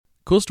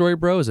Cool Story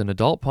Bro is an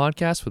adult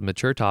podcast with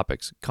mature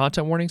topics.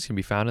 Content warnings can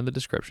be found in the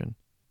description.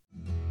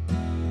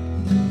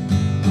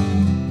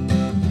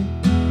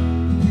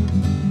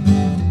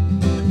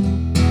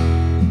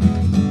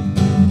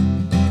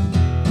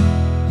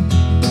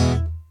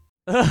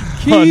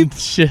 Keep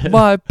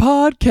my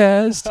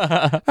podcast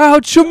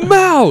out your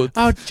mouth.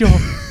 Out your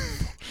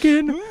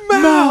fucking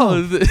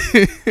mouth.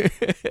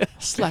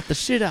 Slap the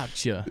shit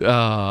out you.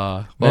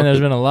 Man, there's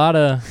been a lot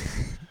of...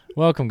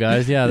 Welcome,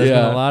 guys. Yeah, there's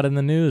been a lot in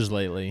the news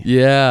lately.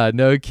 Yeah,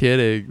 no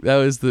kidding. That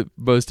was the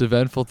most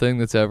eventful thing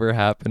that's ever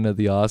happened at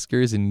the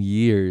Oscars in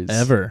years.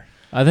 Ever.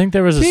 I think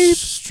there was a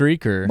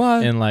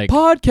streaker in like...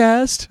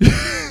 podcast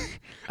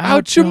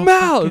out your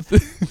mouth.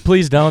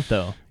 Please don't,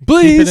 though.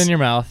 Please. Keep it in your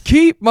mouth.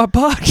 Keep my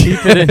podcast.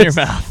 Keep it in your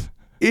mouth.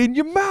 In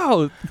your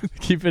mouth.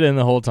 Keep it in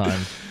the whole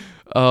time.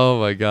 Oh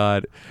my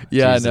God.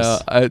 Yeah,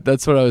 Jesus. no,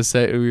 that's what I was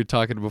saying. We were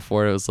talking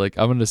before. I was like,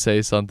 I'm going to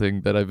say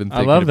something that I've been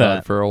thinking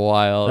about for a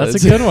while. That's a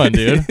good one,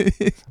 dude.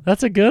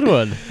 That's a good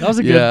one. That was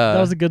a good that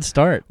was a good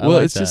start. Well,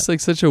 it's just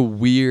like such a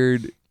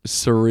weird,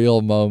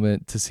 surreal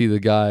moment to see the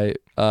guy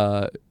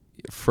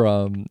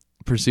from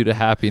Pursuit of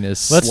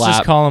Happiness Let's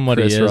just call him what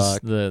Chris he is,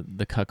 Rock.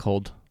 the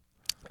cuckold.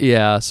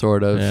 Yeah,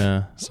 sort of.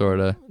 Yeah. Sort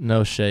of.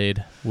 No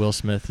shade. Will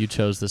Smith, you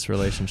chose this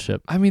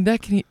relationship. I mean,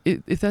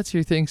 if that's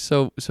your thing,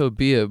 so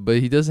be it. But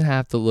he doesn't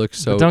have to look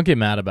so. But don't get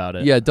mad about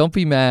it. Yeah, don't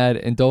be mad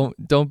and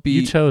don't be.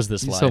 You chose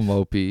this life. So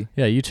mopey.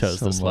 Yeah, you chose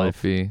this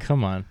mopey. life.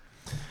 Come on.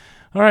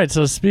 All right.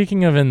 So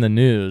speaking of in the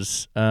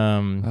news,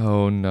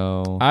 oh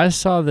no, I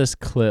saw this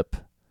clip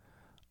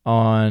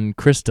on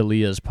Chris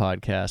D'Elia's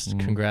podcast.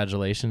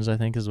 Congratulations, I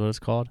think is what it's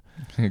called.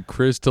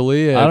 Chris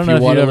D'Elia. I don't know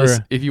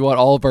if you want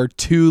all of our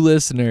 2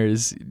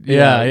 listeners.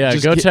 Yeah.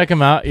 Go check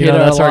him out. You know,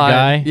 that's our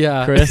guy.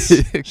 Yeah,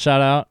 Chris. Shout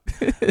out.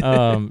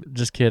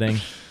 Just kidding.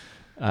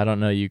 I don't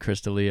know you, Chris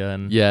D'Elia,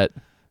 and yet.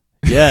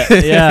 Yeah,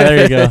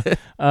 there you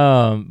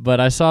go. But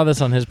I saw this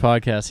on his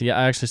podcast.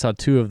 I actually saw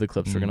 2 of the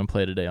clips we're gonna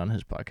play today on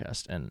his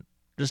podcast, and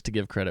just to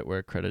give credit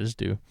where credit is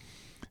due.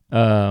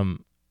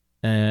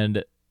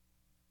 And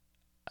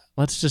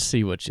let's just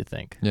see what you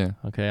think. Yeah.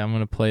 Okay, I'm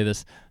going to play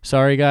this.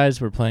 Sorry,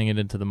 guys, we're playing it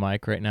into the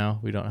mic right now.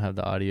 We don't have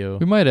the audio.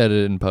 We might edit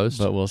it in post.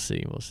 But we'll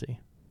see.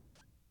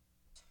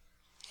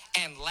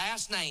 And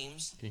last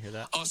names Can you hear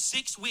that? of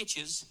 6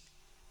 witches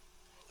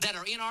that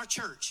are in our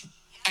church.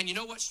 And you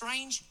know what's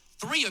strange?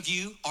 3 of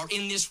you are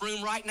in this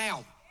room right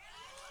now.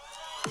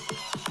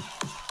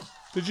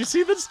 Did you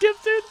see the skip,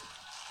 dude?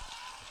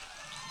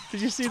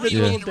 Did you see the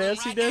little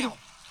dance he did?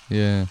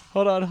 Yeah.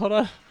 Hold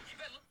on.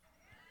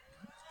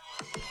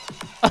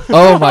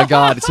 Oh my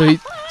God! So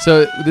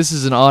this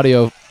is an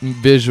audio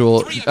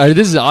visual.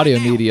 This is an audio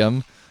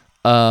medium.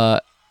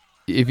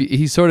 If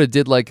he sort of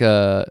did like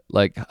a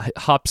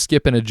hop,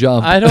 skip, and a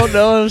jump. I don't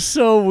know. It was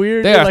so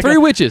weird. There are like 3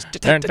 witches.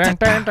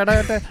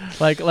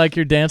 like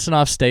you're dancing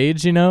off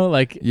stage, you know?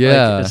 Like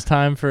it's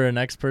time for a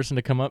next person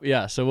to come up.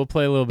 Yeah. So we'll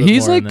play a little bit.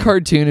 He's more like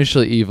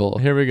cartoonishly evil.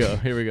 Here we go.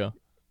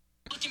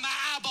 Look in my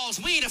eyeballs.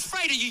 We ain't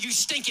afraid of you, you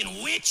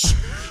stinking witch.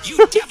 You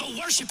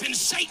devil-worshiping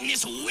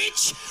Satanist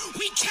witch.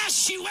 We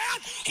cast you out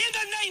in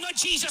the name of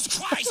Jesus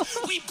Christ.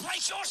 We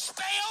break your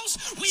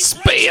spells. We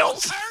break your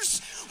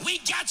curse. We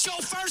got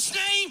your first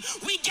name.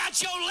 We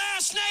got your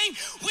last name.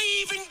 We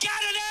even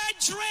got an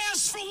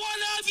address for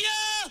one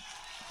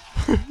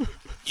of you.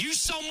 You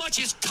so much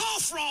as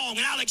cough wrong,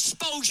 and I'll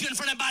expose you in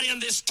front of everybody in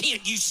this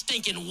tent, you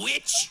stinking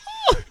witch.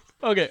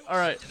 Okay, all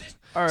right.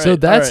 So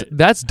that's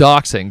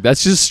doxing.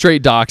 That's just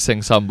straight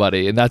doxing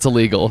somebody, and that's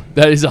illegal.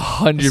 That is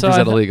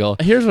 100% illegal.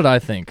 Here's what I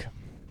think.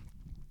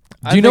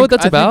 Do you know what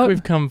that's about? I think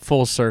we've come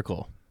full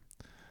circle.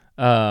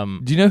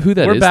 Do you know who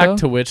that is? We're back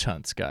to witch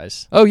hunts,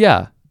 guys. Oh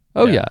yeah.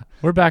 Yeah.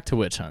 We're back to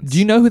witch hunts. Do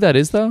you know who that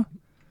is though?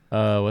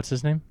 What's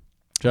his name?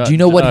 Do you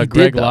know what he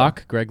Greg did?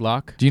 Locke. Greg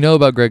Locke. Do you know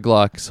about Greg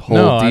Locke's whole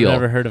deal? No, I've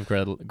never heard of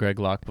Greg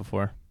Locke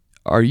before.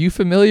 Are you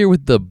familiar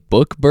with the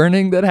book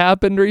burning that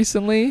happened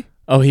recently?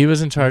 Oh, he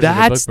was in charge of the book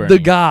burning. That's the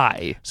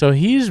guy. So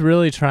he's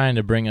really trying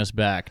to bring us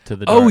back to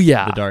the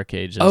dark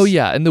ages. Oh,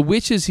 yeah. And the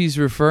witches he's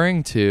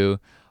referring to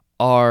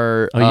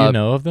are... Oh, you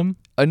know of them?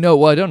 No,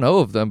 well, I don't know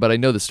of them, but I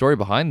know the story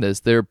behind this.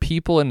 There are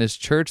people in his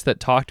church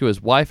that talk to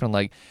his wife and are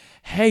like,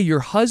 hey,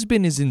 your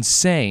husband is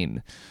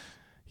insane.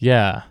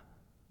 Yeah.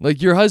 Like,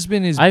 your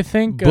husband is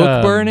book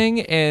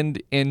burning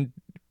and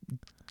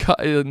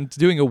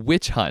doing a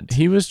witch hunt.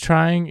 He was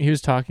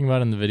talking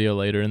about in the video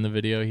later in the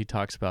video, he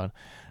talks about,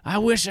 I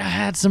wish I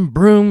had some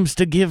brooms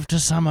to give to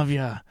some of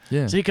you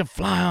so you could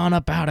fly on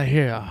up out of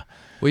here.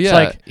 Well,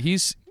 yeah,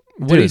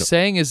 what he's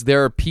saying is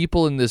there are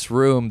people in this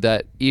room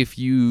that if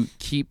you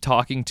keep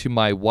talking to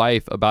my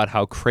wife about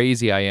how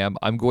crazy I am,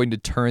 I'm going to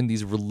turn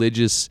these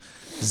religious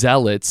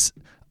zealots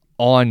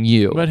on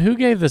you. But who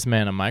gave this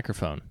man a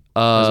microphone? Is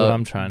what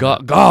I'm trying to...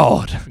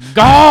 God.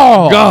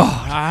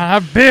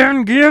 I've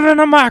been given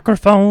a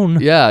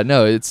microphone. Yeah,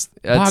 no, it's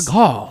by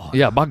God.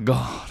 Yeah, by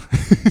God.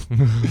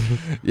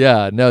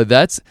 Yeah, no,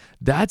 that's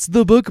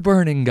the book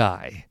burning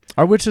guy.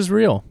 Are witches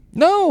real?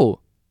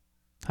 No.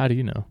 How do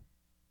you know?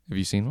 Have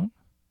you seen one?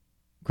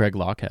 Greg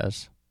Locke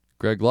has.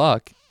 Greg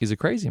Locke is a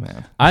crazy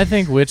man. I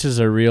think witches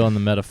are real in the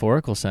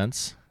metaphorical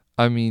sense.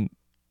 I mean,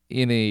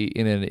 in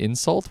an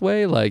insult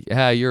way, like,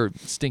 you're a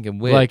stinking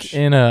witch. Like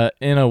in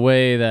a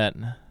way that,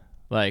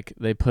 like,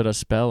 they put a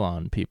spell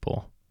on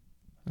people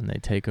and they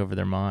take over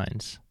their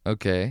minds.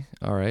 Okay,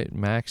 all right.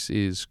 Max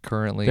is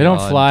currently they don't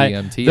on fly.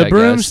 DMT, The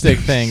broomstick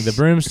thing. The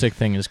broomstick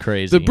thing is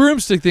crazy. The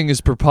broomstick thing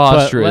is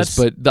preposterous,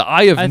 but the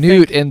Eye of I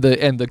Newt think,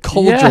 and the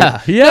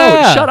cauldron. Yeah,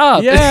 no, shut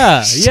up.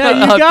 Yeah, Shut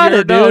you up. got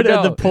it, dude. No.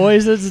 And the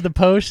poisons, the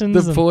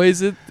potions, The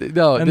poison.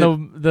 No, and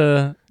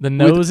the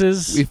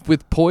noses.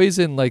 With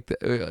poison, like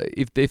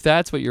if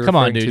that's what you're. Come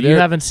on, referring dude. to, You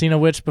haven't seen a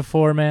witch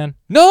before, man.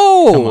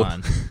 No.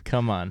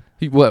 Come on.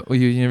 What?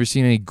 You never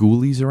seen any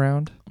ghoulies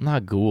around?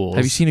 Not ghouls.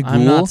 Have you seen a ghoul?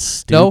 I'm not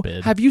stupid.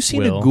 No. Have you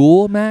seen Will. a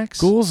ghoul, Max?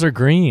 Ghouls are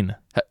green.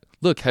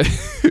 Look,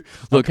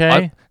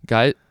 Okay.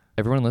 Guys,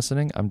 everyone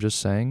listening, I'm just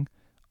saying,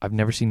 I've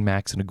never seen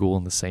Max and a ghoul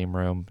in the same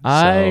room. So.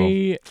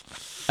 I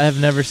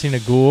have never seen a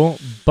ghoul,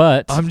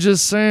 but I'm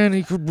just saying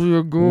he could be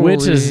a ghoul.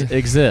 witches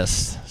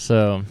exist.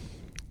 So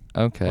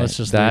okay, let's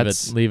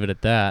just leave it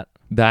at that.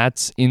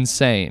 That's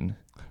insane.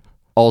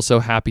 Also,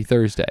 happy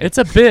Thursday. It's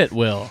a bit,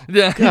 Will.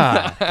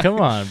 God,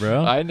 come on,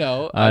 bro. I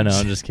know. I'm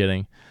just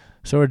kidding.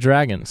 So we're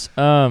dragons.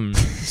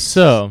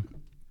 So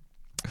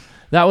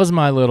that was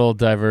my little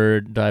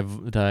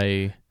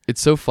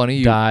It's so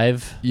funny.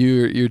 dive.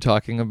 You're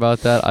talking about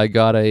that. I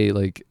got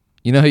a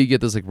you know how you get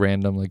those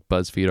random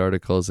BuzzFeed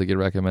articles that get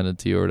recommended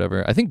to you or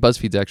whatever. I think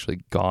BuzzFeed's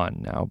actually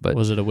gone now, but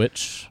Was it a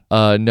witch?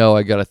 No,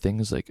 I got a thing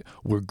that's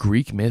were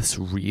Greek myths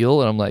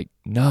real? And I'm like,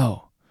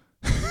 no,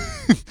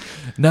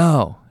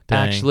 no,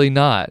 Dang. actually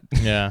not.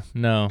 Yeah,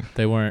 no,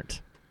 they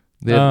weren't.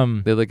 They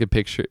had a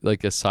picture,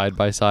 a side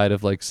by side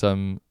of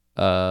some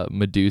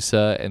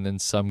Medusa and then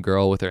some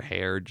girl with her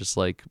hair just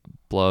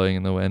blowing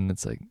in the wind.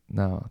 It's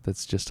no,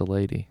 that's just a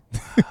lady.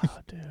 Oh,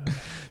 dude.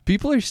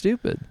 People are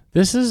stupid.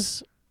 This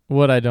is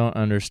what I don't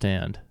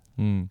understand.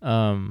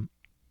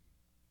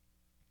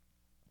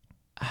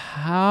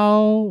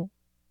 How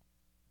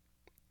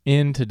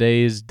in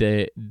today's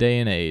day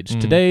and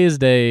age, today's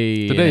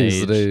day and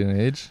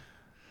age,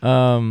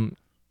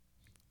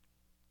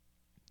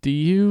 do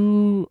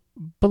you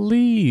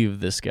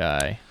believe this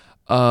guy?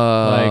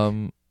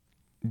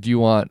 Do you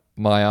want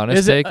my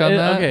honest take on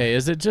that? Okay,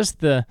 is it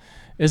the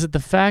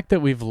fact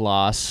that we've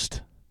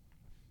lost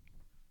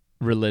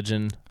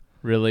religion,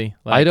 really?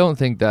 I don't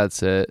think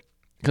that's it.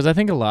 Because I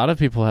think a lot of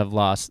people have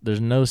lost. There's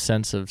no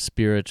sense of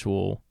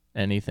spiritual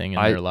anything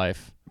in their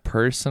life.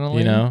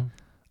 Personally,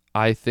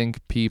 I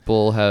think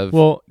people have.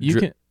 Well, you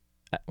can,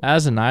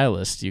 as a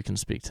nihilist, you can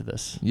speak to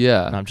this.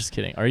 Yeah. No, I'm just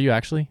kidding. Are you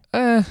actually?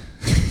 Oh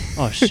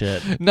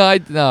shit.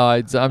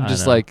 I'm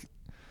just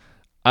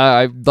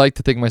I like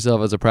to think of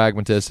myself as a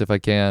pragmatist if I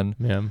can.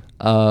 Yeah.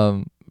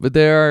 But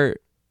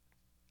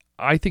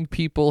I think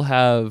people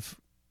have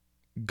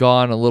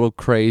gone a little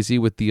crazy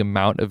with the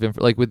amount of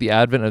with the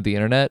advent of the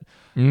internet.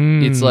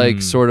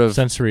 It's sort of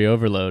sensory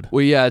overload.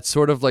 Well, yeah, it's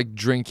sort of like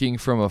drinking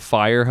from a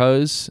fire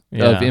hose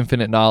of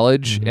infinite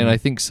knowledge. And I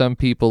think some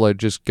people are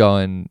just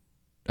going,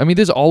 I mean,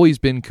 there's always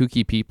been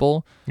kooky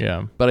people.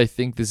 Yeah. But I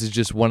think this is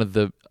just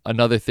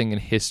another thing in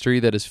history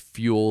that has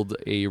fueled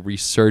a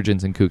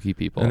resurgence in kooky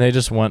people. And they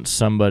just want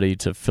somebody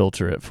to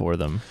filter it for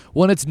them.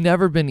 Well, it's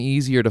never been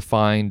easier to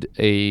find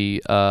an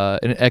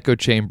echo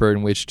chamber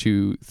in which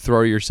to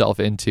throw yourself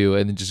into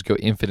and then just go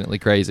infinitely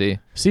crazy.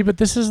 See, but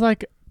this is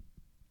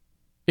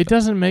it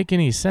doesn't make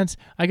any sense,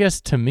 I guess,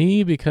 to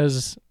me,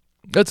 because...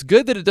 That's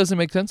good that it doesn't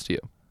make sense to you.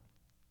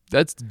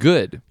 That's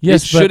good.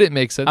 Yes, it shouldn't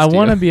make sense to you. I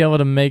want to be able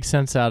to make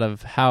sense out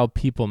of how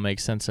people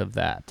make sense of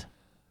that.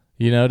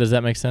 Does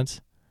that make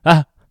sense?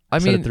 I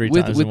mean,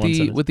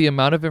 with the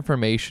amount of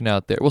information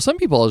out there, well, some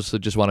people also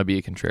just want to be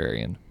a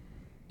contrarian,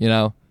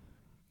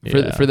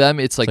 For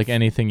them, it's like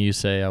anything you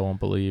say, I won't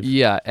believe.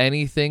 Yeah,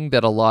 anything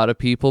that a lot of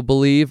people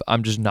believe,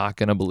 I'm just not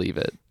gonna believe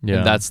it. Yeah,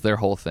 and that's their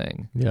whole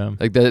thing. Yeah,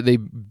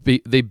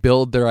 they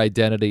build their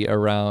identity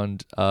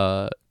around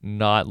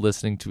not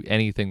listening to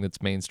anything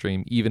that's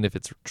mainstream, even if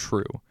it's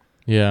true.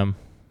 Yeah,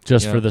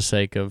 just for the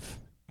sake of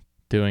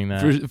doing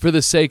that. For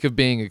the sake of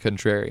being a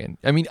contrarian.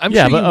 I mean, I'm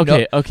sure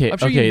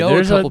you know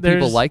there's a couple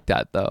people like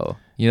that, though.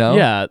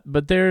 Yeah,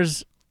 but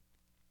there's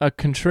a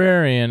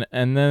contrarian,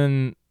 and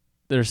then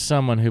there's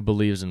someone who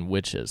believes in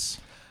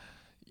witches.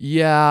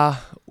 Yeah,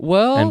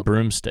 well... And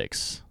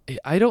broomsticks.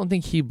 I don't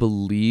think he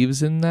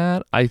believes in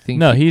that. I think...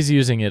 No, he's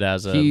using it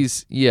as a...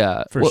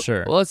 For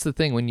sure. Well, that's the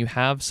thing. When you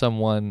have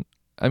someone...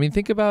 I mean,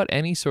 think about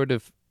any sort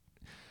of...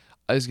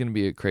 This is going to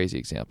be a crazy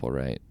example,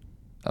 right?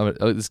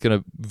 It's going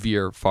to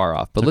veer far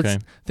off. But let's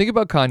think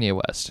about Kanye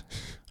West.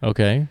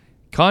 Okay.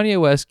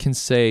 Kanye West can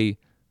say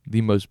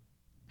the most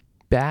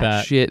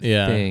batshit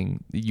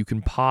thing that you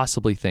can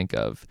possibly think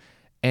of.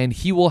 And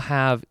he will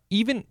have,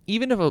 even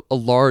if a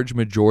large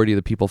majority of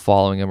the people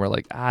following him are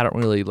like, I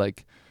don't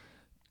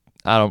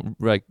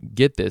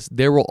get this.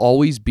 There will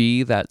always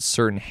be that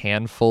certain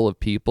handful of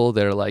people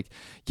that are like,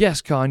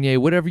 yes, Kanye,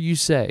 whatever you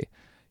say.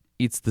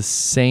 It's the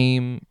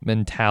same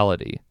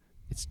mentality.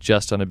 It's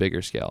just on a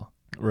bigger scale.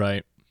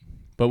 Right.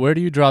 But where do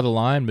you draw the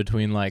line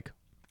between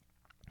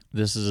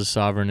this is a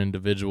sovereign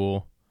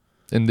individual.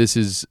 And this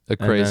is a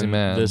crazy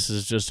man. This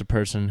is just a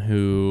person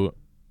who,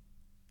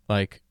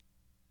 like,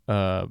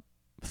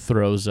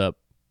 throws up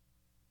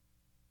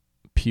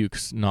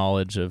pukes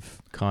knowledge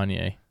of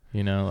Kanye.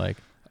 You know, like.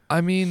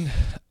 I mean,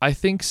 I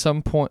think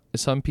some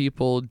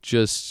people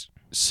just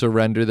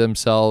surrender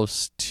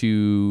themselves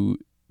to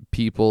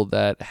people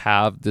that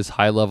have this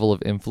high level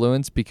of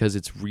influence because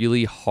it's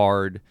really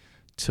hard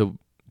to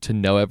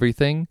know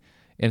everything,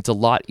 and it's a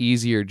lot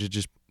easier to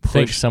just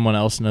think someone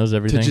else knows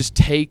everything. To just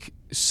take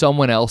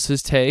someone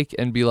else's take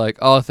and be like,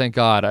 oh, thank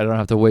God, I don't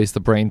have to waste the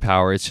brain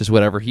power. It's just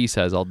whatever he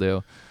says, I'll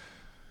do.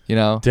 You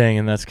know? Dang,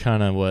 and that's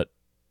kind of what.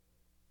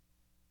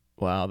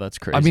 Wow, that's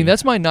crazy. I mean,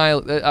 that's my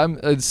I'm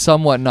a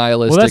somewhat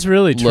nihilistic. Well, that's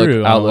really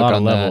true on a lot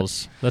of that.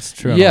 levels. That's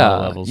true. On a lot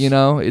of levels. You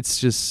know, it's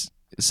just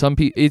some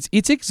people.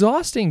 It's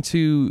exhausting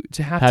to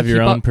have to your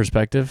keep own up.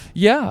 perspective.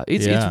 Yeah,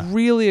 it's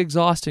really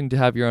exhausting to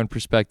have your own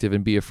perspective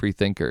and be a free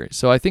thinker.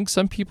 So I think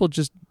some people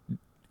just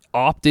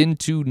opt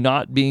into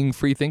not being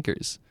free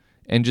thinkers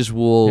and just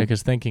will. Yeah,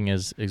 because thinking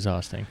is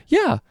exhausting.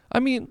 Yeah, I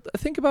mean,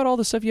 think about all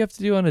the stuff you have to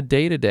do on a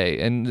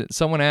day-to-day, and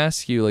someone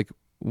asks you like,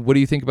 what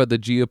do you think about the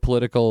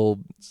geopolitical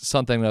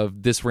something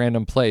of this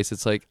random place?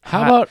 It's like,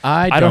 how about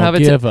I don't have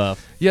give up?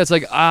 Yeah, it's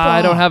like,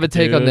 I don't have a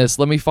take on this.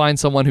 Let me find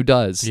someone who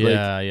does.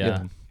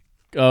 Yeah.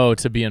 Oh,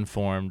 to be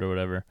informed or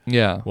whatever.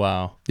 Yeah.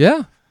 Wow.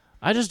 Yeah.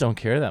 I just don't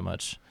care that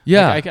much.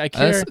 Yeah. Like, I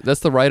care.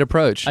 That's the right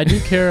approach. I do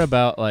care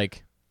about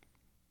like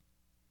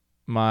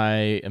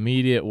my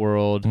immediate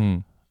world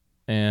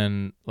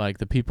and like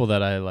the people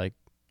that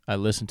I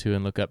listen to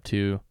and look up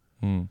to.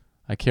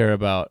 I care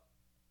about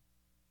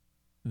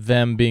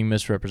them being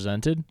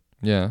misrepresented.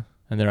 Yeah.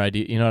 And their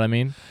idea, you know what I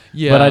mean?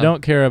 Yeah. But I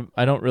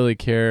don't really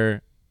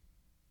care.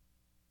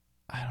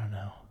 I don't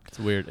know. It's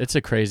weird. It's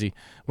a crazy.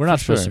 We're not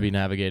supposed to be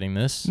navigating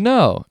this.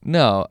 No.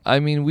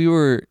 I mean, we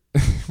were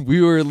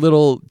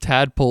little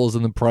tadpoles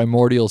in the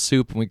primordial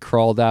soup and we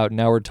crawled out. And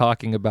now we're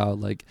talking about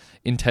like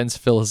intense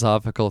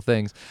philosophical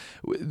things.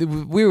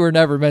 We were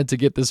never meant to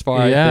get this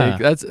far. Yeah.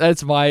 I think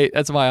that's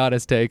my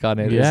honest take on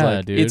it. Yeah,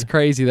 it's dude. It's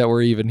crazy that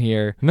we're even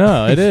here.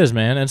 No, it is,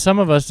 man. And some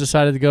of us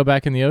decided to go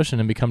back in the ocean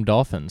and become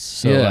dolphins.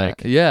 So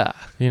yeah.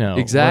 You know,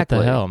 exactly.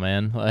 What the hell,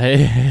 man? Like,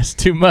 it's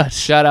too much.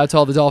 Shout out to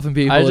all the dolphin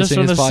people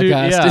listening to this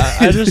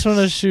podcast. I just want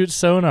to shoot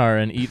sonar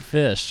and eat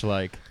fish.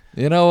 Like,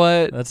 you know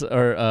what?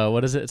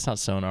 What is it? It's not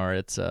sonar.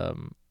 It's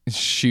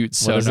shoot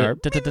sonar.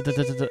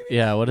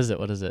 Yeah, what is it?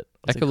 What's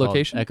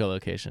echolocation.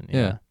 Echolocation.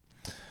 Yeah.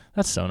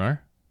 That's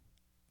sonar.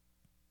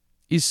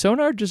 Is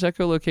sonar just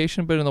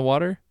echolocation but in the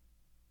water?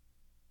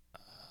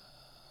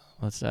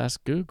 Let's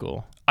ask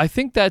Google. I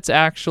think that's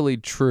actually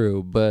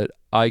true, but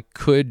I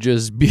could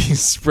just be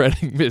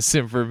spreading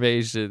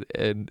misinformation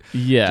and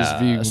just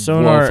being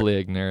woefully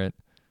ignorant.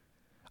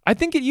 I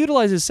think it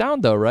utilizes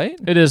sound though, right?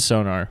 It is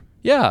sonar.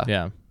 Yeah.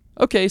 Yeah.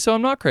 Okay, so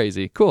I'm not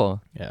crazy.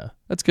 Cool. Yeah.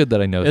 That's good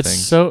that I know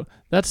things.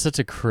 That's such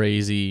a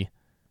crazy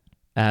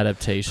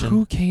adaptation.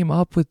 Who came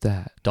up with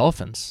that?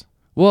 Dolphins.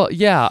 Well,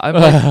 yeah, I'm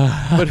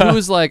like, but who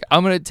was like,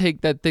 I'm going to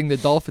take that thing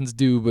that dolphins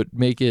do, but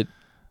make it.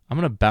 I'm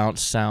going to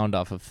bounce sound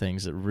off of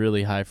things at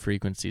really high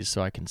frequencies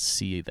so I can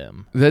see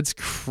them. That's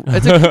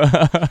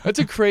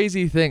a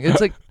crazy thing.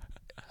 It's like,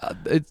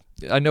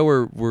 I know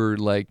we're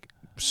like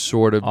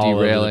sort of all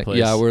derailing.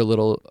 Yeah, we're a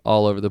little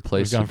all over the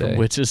place. We've gone today. from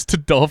witches to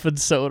dolphin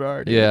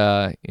sonar. Dude.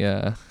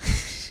 Yeah.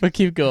 But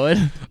keep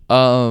going.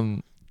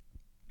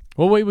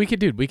 Well, wait,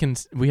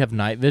 we have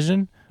night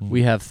vision.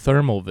 We have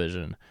thermal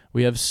vision.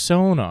 We have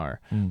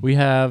sonar. We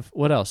have,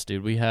 what else,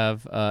 dude? We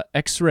have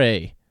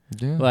X-ray.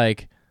 Yeah.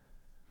 Like,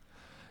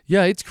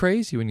 yeah, it's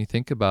crazy when you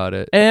think about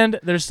it. And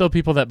there's still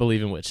people that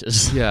believe in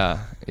witches.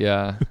 Yeah.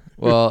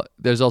 Well,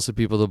 there's also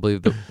people that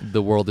believe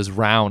the world is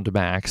round,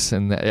 Max,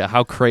 and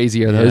how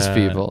crazy are those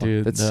people?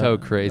 Dude, that's so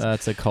crazy.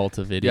 That's a cult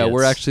of idiots. Yeah,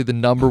 we're actually the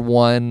number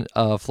 1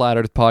 flat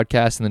Earth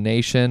podcast in the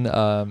nation.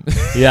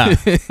 Yeah.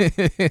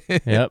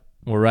 Yep.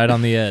 We're right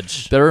on the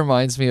edge. That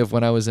reminds me of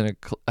when I was in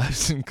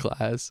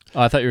class.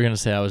 Oh, I thought you were going to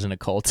say I was in a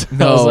cult.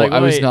 No, I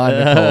was not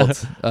in a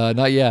cult.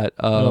 Not yet.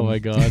 Oh, my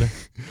God.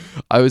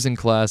 I was in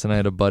class, and I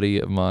had a buddy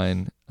of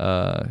mine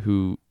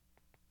who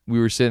we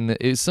were sitting.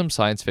 It was some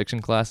science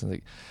fiction class. And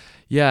like,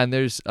 yeah, and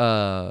there's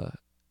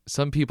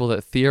some people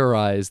that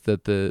theorize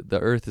that the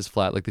Earth is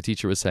flat, like the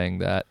teacher was saying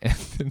that.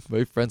 And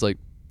my friend's like,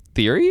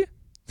 theory?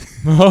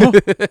 What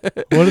did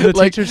the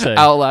teacher say?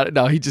 Out loud.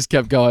 No, he just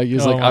kept going. He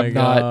was like, I'm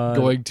God. not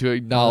going to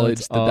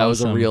acknowledge that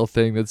was a real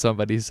thing that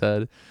somebody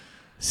said.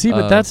 See,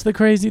 but that's the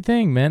crazy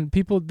thing, man.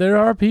 There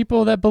are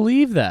people that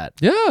believe that.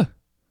 Yeah.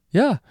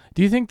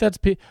 Do you think that's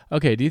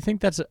okay? Do you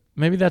think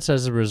maybe that's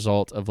as a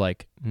result of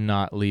like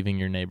not leaving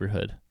your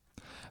neighborhood?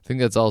 I think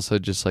that's also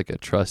just like a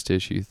trust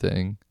issue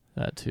thing.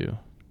 That too.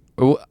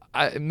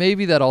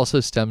 Maybe that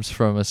also stems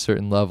from a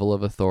certain level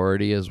of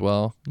authority as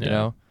well. You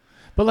know.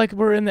 But like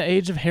we're in the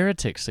age of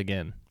heretics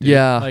again. Dude.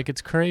 Yeah. Like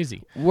it's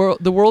crazy.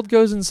 The world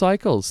goes in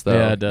cycles though.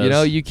 Yeah, it does. You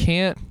know, you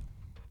can't.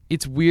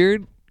 It's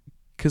weird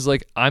because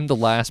like I'm the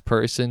last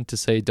person to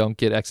say don't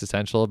get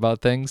existential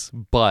about things,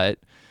 but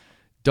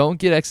don't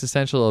get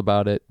existential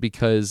about it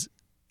because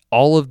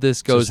all of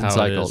this goes in Just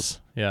how it cycles. is.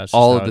 Yeah, it's just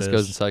All how of this it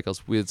goes is. in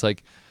cycles. It's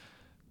like,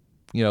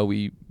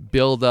 we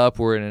build up.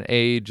 We're in an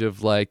age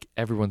of like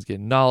everyone's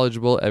getting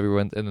knowledgeable.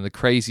 And then the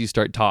crazies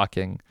start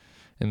talking,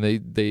 and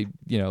they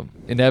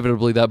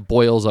inevitably that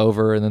boils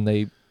over, and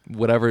then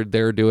whatever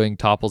they're doing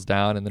topples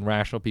down, and then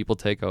rational people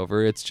take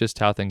over. It's just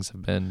how things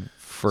have been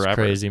forever. It's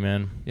crazy,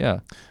 man. Yeah.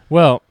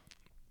 Well,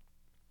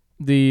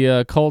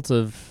 the cult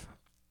of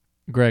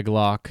Greg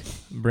Locke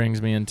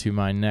brings me into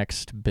my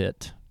next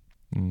bit.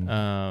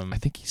 I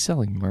think he's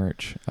selling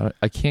merch.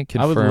 I can't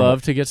confirm. I would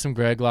love to get some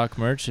Greg Locke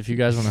merch if you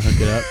guys want to hook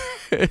it up.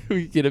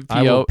 We get a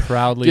I will PO.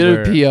 proudly Get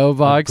wear a PO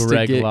box a to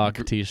Greg get.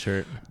 Locke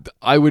t-shirt.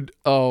 I would.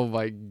 Oh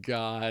my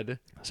god.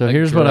 So A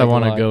here's what I Greg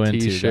want to Locke go into,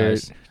 t-shirt.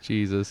 guys.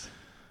 Jesus.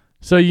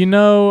 So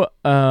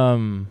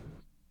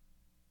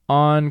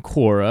on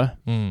Quora,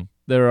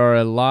 there are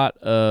a lot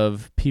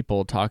of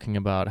people talking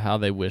about how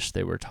they wish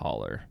they were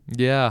taller.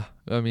 Yeah.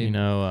 I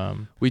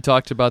mean, we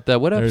talked about that.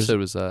 What there's- episode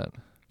was that?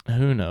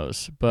 who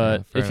knows?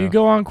 But fair if you enough.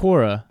 go on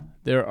Quora,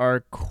 there are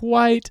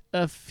quite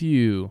a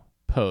few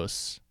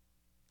posts.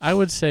 I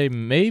would say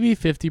maybe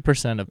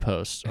 50% of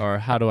posts are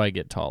how do I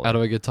get taller? How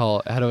do I get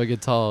tall? How do I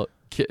get tall?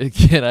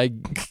 Can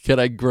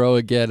I grow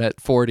again at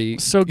 40?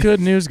 So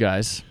good news,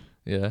 guys.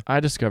 Yeah.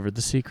 I discovered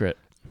the secret.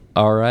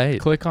 All right.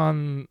 Click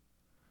on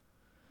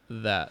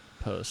that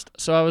post.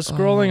 So I was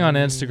scrolling on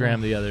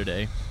Instagram the other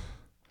day,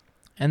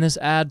 and this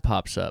ad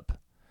pops up.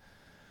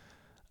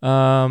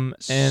 And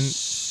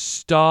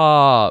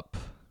stop.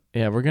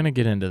 yeah, we're gonna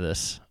get into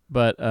this,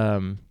 but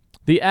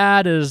the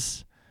ad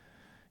is,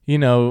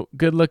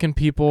 good-looking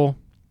people,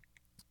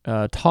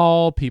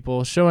 tall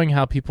people, showing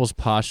how people's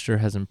posture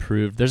has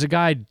improved. There's a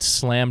guy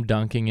slam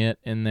dunking it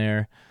in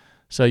there,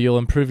 so you'll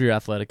improve your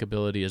athletic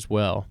ability as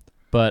well.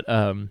 But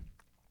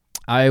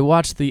I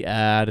watched the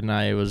ad and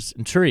I was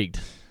intrigued.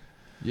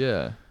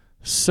 Yeah.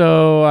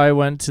 So I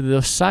went to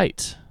the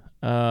site,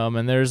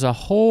 and there's a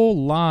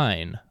whole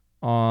line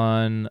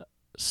on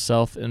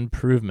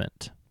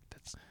self-improvement.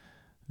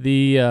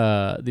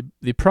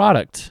 The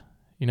product,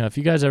 if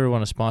you guys ever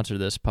want to sponsor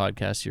this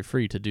podcast, you're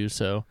free to do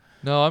so.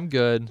 No, I'm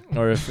good.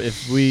 Or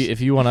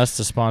if you want us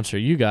to sponsor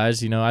you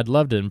guys, I'd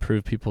love to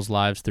improve people's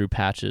lives through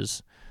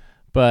patches.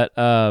 But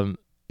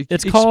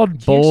it's called Can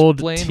you Bold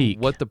explain Teak.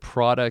 what the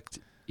product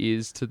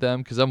is to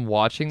them? Because I'm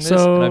watching this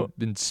So, and I've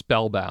been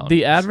spellbound.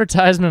 The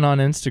advertisement on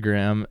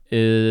Instagram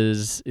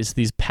is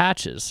these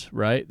patches,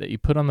 right, that you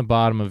put on the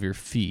bottom of your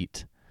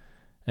feet.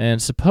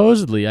 And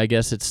supposedly, I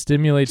guess it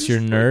stimulates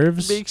your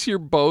nerves makes your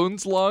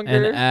bones longer.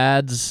 and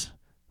adds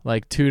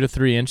like 2 to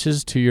 3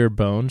 inches to your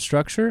bone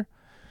structure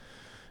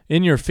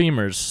in your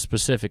femurs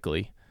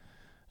specifically.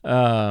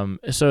 So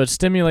it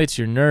stimulates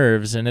your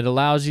nerves and it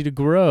allows you to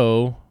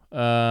grow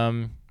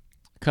a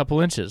couple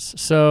inches.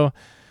 So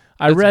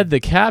I read the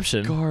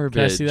caption. Garbage.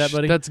 Can I see that,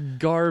 buddy? That's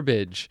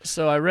garbage.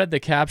 So I read the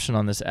caption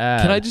on this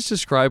ad. Can I just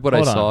describe what I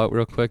Hold on. saw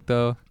real quick,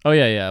 though? Oh,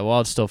 yeah.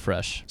 While it's still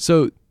fresh.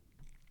 So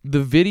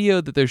the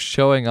video that they're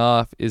showing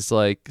off is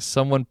like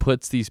someone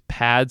puts these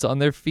pads on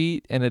their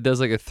feet and it does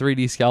like a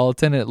 3D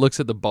skeleton and it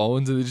looks at the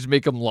bones and they just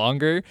make them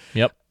longer.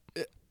 Yep.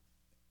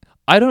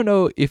 I don't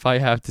know if I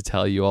have to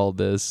tell you all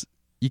this.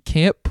 You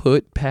can't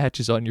put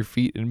patches on your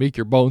feet and make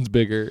your bones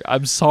bigger.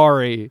 I'm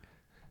sorry.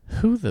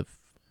 Who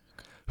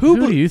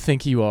do you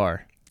think you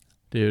are,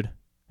 dude?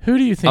 Who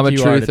do you think I'm a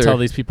you are to truther. tell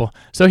these people?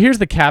 So here's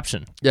the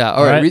caption. Yeah,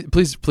 all right. right.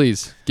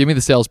 Please, give me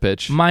the sales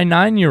pitch. My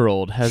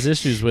 9-year-old has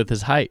issues with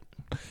his height.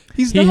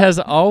 He He has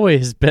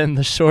always been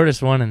the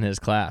shortest one in his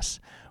class.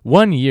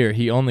 1 year,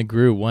 he only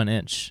grew 1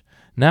 inch.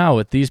 Now,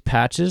 with these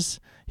patches,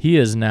 he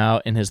is now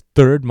in his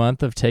 3rd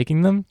month of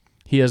taking them.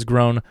 He has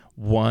grown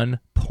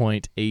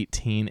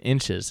 1.18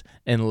 inches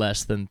in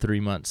less than 3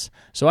 months.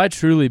 So I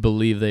truly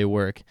believe they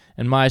work,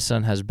 and my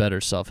son has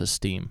better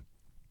self-esteem.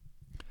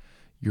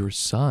 Your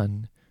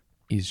son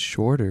is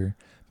shorter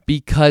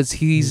because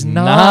he's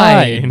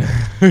 9.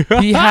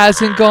 He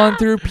hasn't gone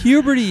through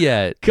puberty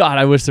yet. God,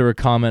 I wish there were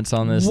comments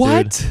on this,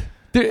 What?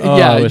 dude.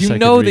 Yeah, I wish I you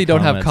know could they read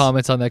don't have comments.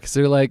 comments on that because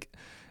they're like,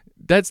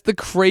 that's the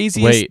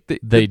craziest. Wait,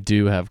 they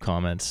do have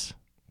comments.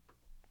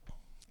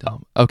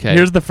 Okay,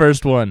 Here's the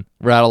first one.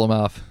 rattle them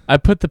off. I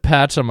put the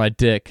patch on my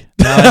dick.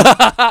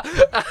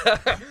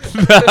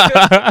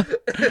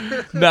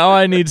 Now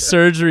I need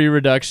surgery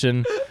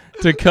reduction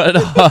to cut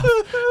off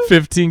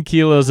 15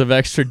 kilos of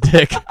extra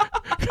dick.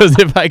 Because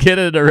if I get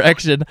an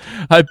erection,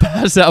 I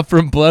pass out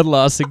from blood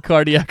loss and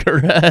cardiac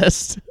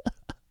arrest.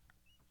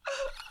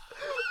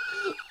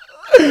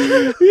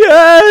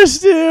 Yes,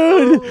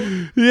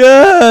 dude.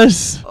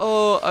 Yes.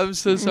 Oh, I'm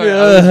so sorry. I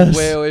Yes. was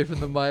way away from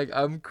the mic.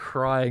 I'm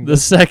crying. The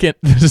second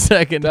That's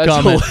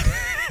comment.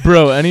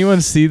 Bro,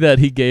 anyone see that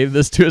he gave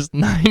this to his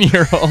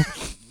 9-year-old?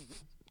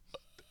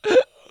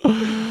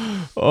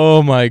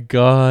 Oh my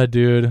God,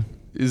 dude.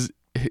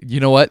 You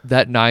know what?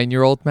 That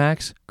 9-year-old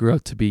Max grew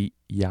up to be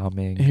Yao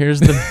Ming.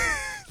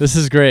 This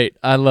is great.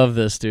 I love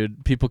this,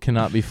 dude. People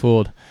cannot be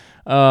fooled.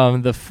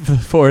 The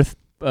fourth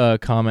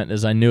comment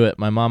is, I knew it.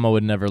 My mama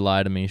would never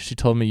lie to me. She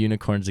told me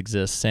unicorns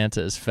exist.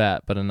 Santa is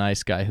fat, but a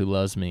nice guy who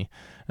loves me.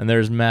 And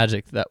there's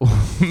magic that will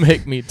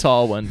make me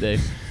tall one day.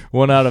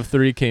 1 out of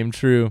 3 came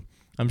true.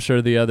 I'm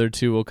sure the other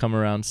 2 will come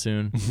around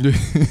soon.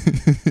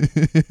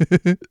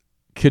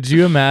 Could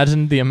you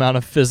imagine the amount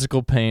of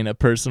physical pain a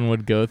person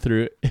would go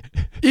through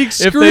if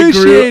they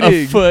grew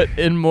a foot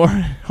in more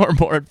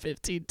than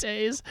 15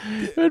 days?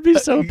 It would be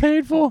so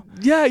painful.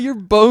 Yeah, your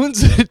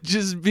bones would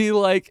just be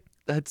like,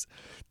 that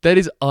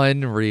is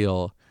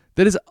unreal.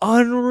 That is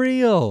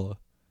unreal.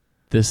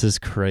 This is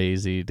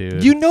crazy,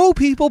 dude. You know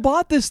people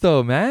bought this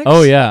though, Max.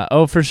 Oh yeah.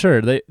 Oh, for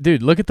sure.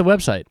 Dude, look at the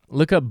website.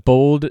 Look up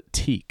Bold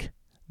Teak.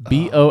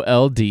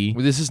 BOLD.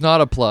 This is not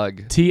a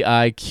plug.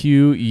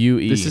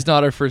 TIQUE. This is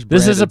not our first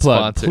branded sponsor. This is a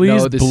plug. sponsor.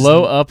 Please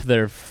blow up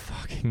their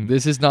fucking...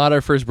 This is not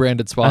our first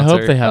branded sponsor. I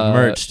hope they have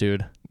merch,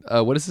 dude.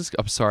 What is this?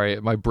 I'm sorry.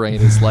 My brain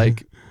is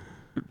like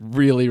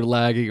really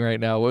lagging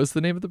right now. What was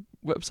the name of the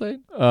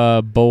website?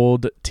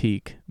 Bold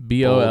Teak.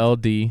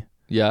 BOLD.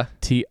 Yeah.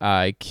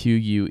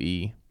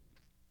 TIQUE.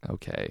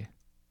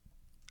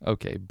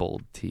 Okay,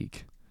 Bold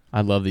Teak.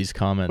 I love these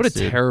comments. What a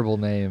dude. terrible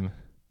name.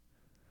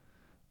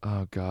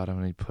 Oh God, I'm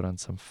gonna be put on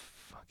some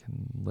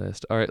fucking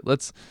list. All right,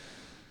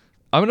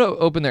 I'm gonna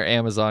open their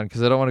Amazon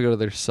because I don't want to go to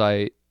their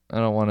site. I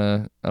don't want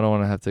to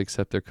have to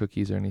accept their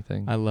cookies or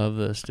anything. I love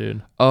this,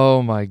 dude.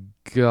 Oh my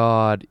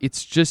God,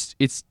 it's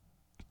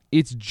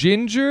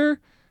ginger.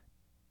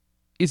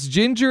 It's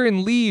ginger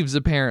and leaves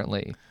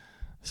apparently.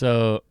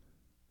 So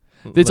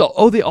they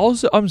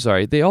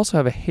also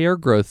have a hair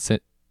growth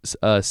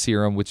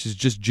serum, which is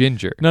just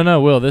ginger. No,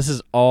 Will,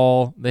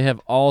 they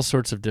have all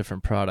sorts of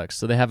different products.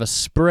 So they have a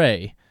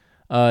spray.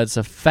 It's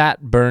a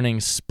fat burning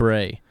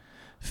spray.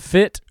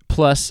 Fit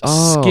plus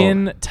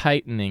skin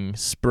tightening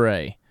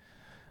spray.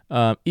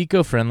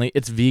 Eco-friendly.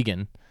 It's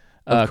vegan.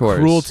 Of course.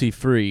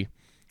 Cruelty-free.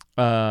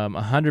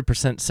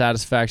 100%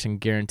 satisfaction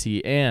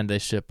guarantee, and they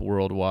ship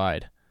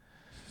worldwide.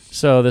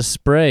 So the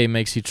spray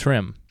makes you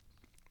trim.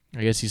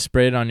 I guess you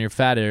spray it on your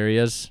fat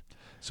areas.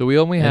 So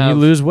you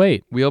lose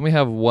weight. We only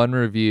have one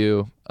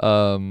review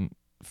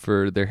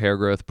for their hair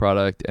growth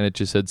product, and it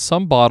just said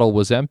some bottle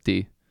was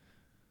empty.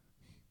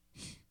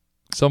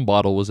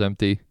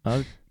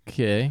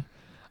 Okay.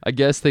 I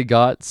guess they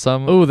got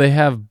some. Oh, they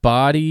have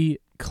body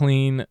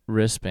clean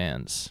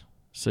wristbands.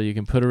 So you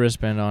can put a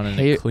wristband on and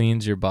it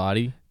cleans your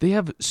body. They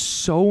have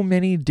so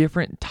many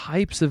different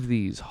types of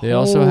these. They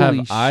also have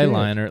Holy shit.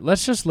 eyeliner.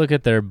 Let's just look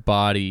at their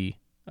body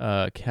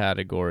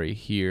category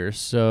here.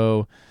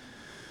 So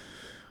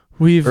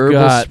we've herbal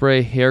got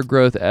spray, hair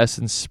growth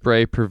essence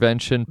spray,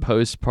 prevention,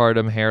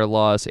 postpartum hair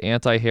loss,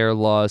 anti-hair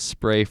loss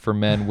spray for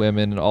men,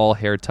 women, and all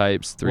hair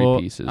types, 3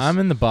 pieces. I'm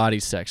in the body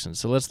section,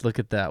 so let's look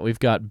at that. We've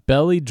got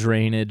belly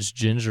drainage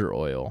ginger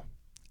oil.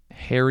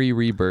 Hairy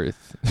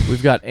rebirth.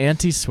 We've got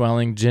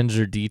anti-swelling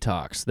ginger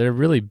detox. They're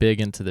really big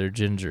into their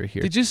ginger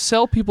here. They just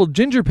sell people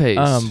ginger paste.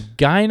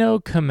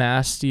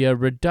 Gynecomastia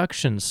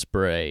reduction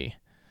spray.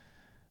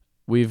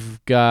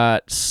 We've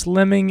got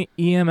slimming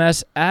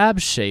EMS ab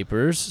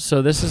shapers.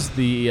 So this is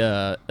the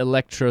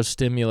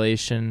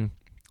electrostimulation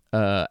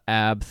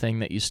ab thing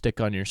that you stick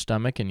on your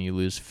stomach and you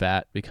lose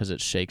fat because it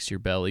shakes your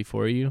belly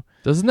for you.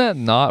 Doesn't that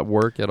not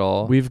work at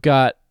all? We've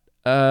got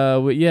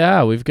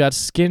we've got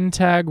skin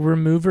tag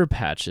remover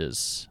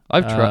patches.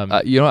 I've tried.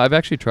 I've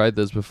actually tried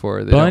those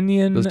before.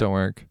 Those don't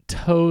work.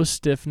 Toe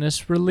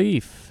stiffness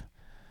relief.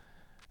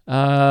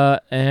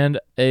 And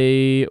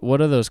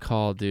what are those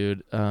called,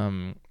 dude?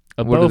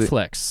 A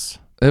Bowflex.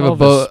 They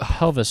have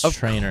pelvis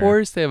trainer. Of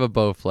course, they have a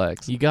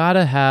Bowflex. You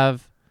gotta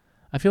have.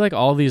 I feel like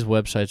all these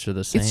websites are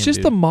the same. It's just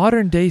dude. the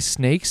modern day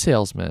snake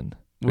salesman.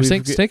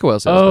 Snake oil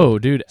salesman. Oh,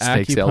 dude,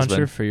 snake acupuncture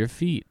salesman. For your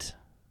feet.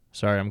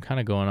 Sorry, I'm kind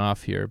of going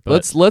off here,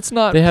 but let's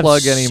not they have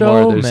plug any so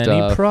more of their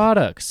many stuff.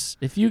 products.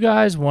 If you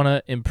guys want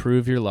to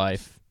improve your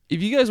life,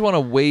 if you guys want to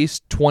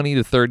waste $20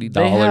 to $30,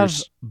 they have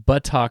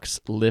buttocks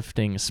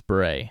lifting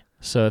spray.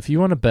 So if you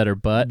want a better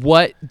butt,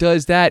 what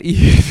does that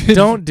even?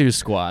 Don't do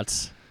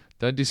squats.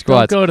 Don't do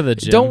squats. Don't go to the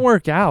gym. Don't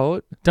work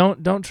out.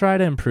 Don't try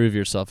to improve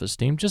your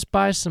self-esteem. Just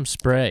buy some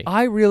spray.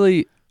 I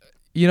really,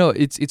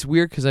 it's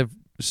weird because I've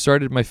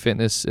started my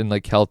fitness and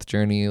like health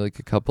journey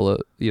like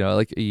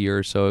like a year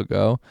or so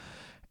ago.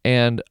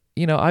 And,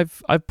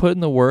 I've put in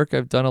the work.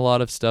 I've done a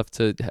lot of stuff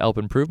to help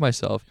improve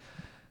myself.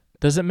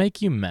 Does it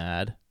make you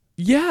mad?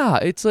 Yeah,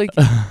 it's like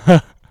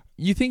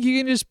you think you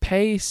can just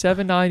pay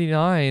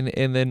 $7.99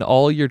 and then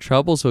all your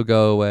troubles will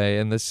go away,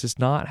 and that's just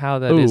not how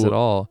that is at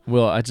all.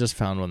 Well, I just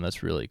found one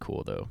that's really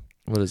cool though.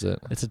 What is it?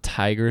 It's a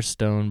tiger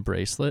stone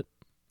bracelet,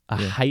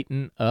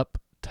 heighten up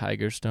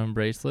tiger stone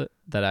bracelet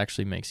that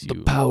actually makes you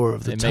the power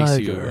of the tiger.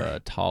 Makes you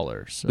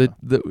taller. So.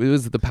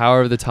 The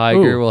power of the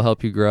tiger will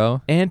help you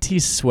grow.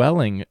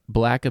 Anti-swelling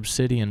black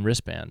obsidian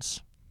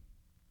wristbands.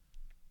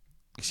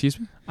 Excuse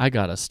me? I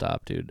gotta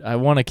stop, dude. I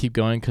want to keep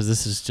going because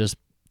this is just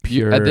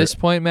pure. At this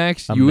point,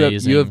 Max, you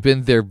have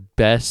been their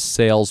best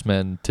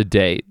salesman to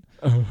date,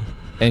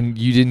 and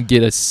you didn't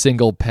get a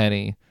single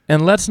penny.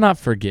 And let's not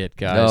forget,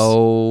 guys.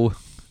 No,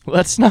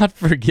 let's not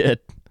forget.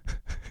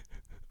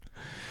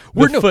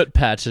 Foot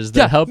patches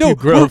that help you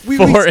grow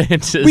 4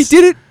 inches. We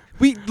did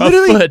We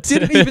literally foot.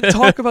 didn't even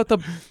talk about the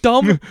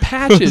dumb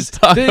patches.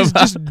 There's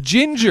just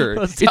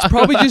ginger. It's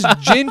probably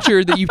just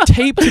ginger that you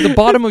tape to the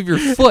bottom of your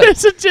foot.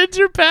 It's a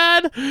ginger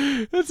pad.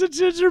 It's a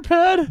ginger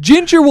pad.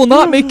 Ginger will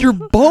not make your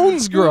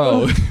bones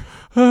grow.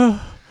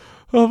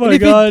 Oh my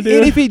God, dude.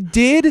 And if it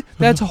did,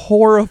 that's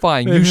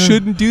horrifying. You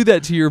shouldn't do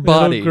that to your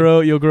body.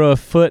 You'll grow a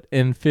foot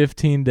in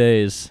 15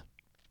 days.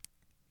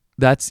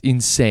 That's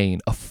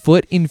insane. A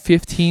foot in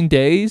 15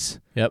 days?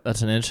 Yep,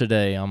 that's an inch a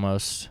day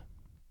almost.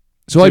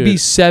 So Dude, I'd be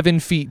 7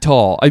 feet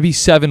tall. I'd be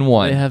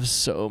 7'1". They have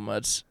so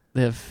much.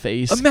 They have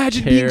face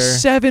Imagine care. being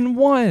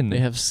 7'1". They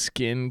have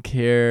skin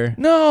care.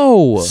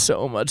 No.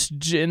 So much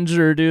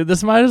ginger, dude.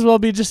 This might as well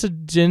be just a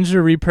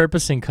ginger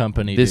repurposing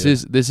company. This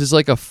dude. is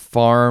like a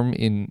farm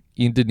in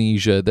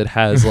Indonesia that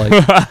has like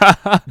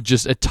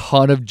just a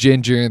ton of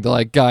ginger, and they're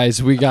like,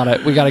 guys, we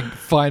gotta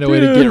find a way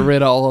to get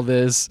rid of all of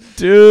this.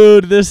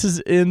 Dude, this is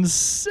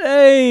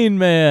insane,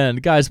 man.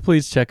 Guys,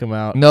 please check them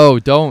out. No,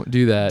 don't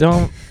do that.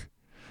 Don't.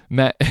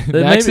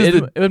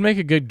 It would make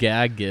a good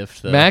gag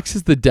gift, though. Max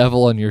is the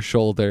devil on your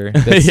shoulder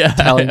that's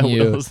telling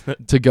you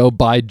to go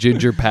buy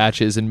ginger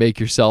patches and make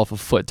yourself a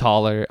foot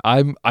taller.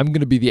 I'm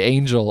gonna be the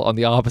angel on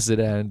the opposite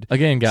end.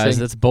 Again, guys,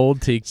 that's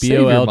Bold Teak,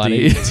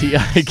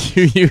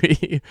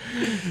 BOLDTIQUE.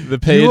 The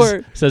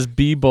page says,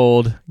 "Be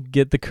bold,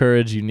 get the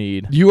courage you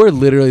need." You are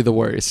literally the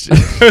worst.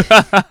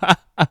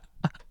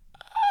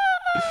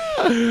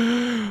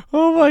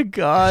 Oh my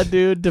God,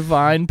 dude.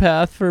 Divine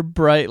path for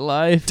bright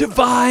life.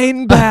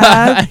 Divine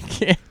path. I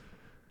can't.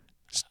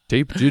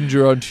 Tape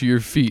ginger onto your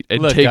feet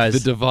and Look, take guys, the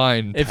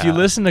divine path. If you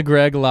listen to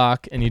Greg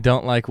Locke and you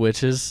don't like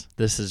witches,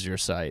 this is your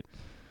site.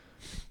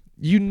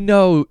 You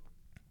know,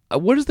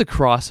 what is the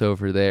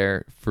crossover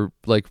there for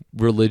like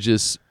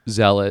religious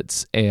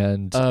zealots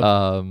and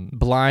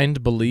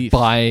blind belief?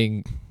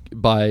 Buying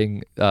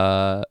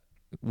what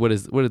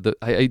is the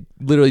I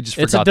literally just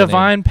forgot It's a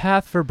divine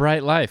path for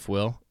bright life,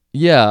 Will.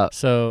 Yeah.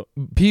 So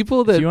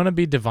people that if you want to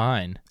be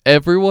divine.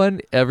 Everyone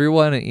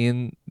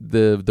in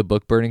the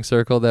book burning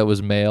circle that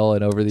was male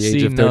and over the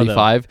age of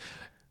 35.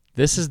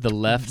 This is the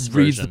left's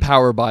reads version. The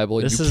Power Bible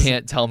and you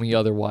can't tell me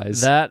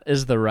otherwise. That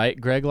is the right.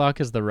 Greg Locke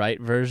is the right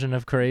version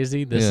of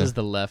crazy. This is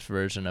the left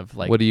version of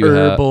like what do you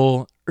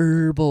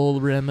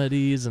herbal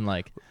remedies and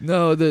like.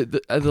 No,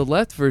 the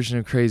left version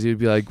of crazy would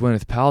be like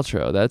Gwyneth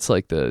Paltrow. That's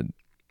like the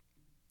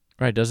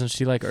right. Doesn't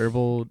she like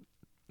herbal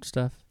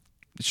stuff?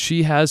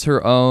 She has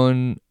her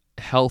own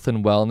health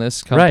and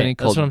wellness company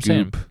called That's what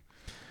I'm Goop. saying.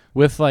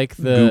 With like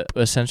the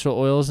essential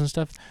oils and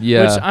stuff.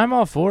 Yeah. Which I'm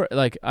all for.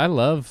 Like I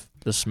love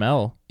the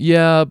smell.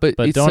 Yeah, but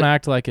don't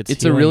act like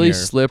it's a really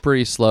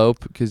slippery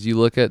slope because you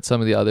look at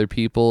some of the other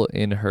people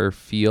in her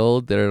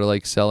field that are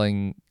like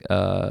selling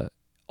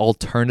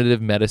alternative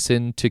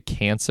medicine to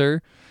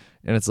cancer,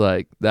 and it's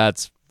like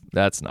that's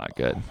not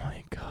good. Oh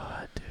my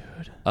God,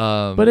 dude.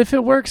 But if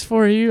it works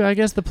for you, I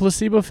guess the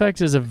placebo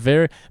effect is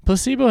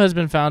placebo has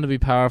been found to be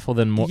powerful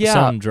than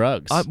some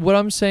drugs. What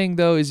I'm saying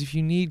though is if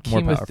you need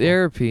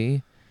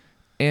chemotherapy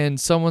and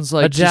someone's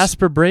like a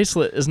Jasper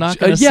bracelet is not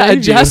going to save you. Yeah, a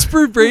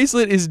Jasper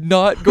bracelet is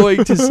not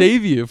going to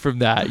save you from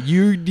that.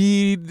 You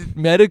need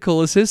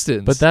medical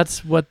assistance. But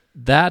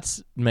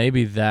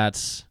maybe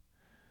that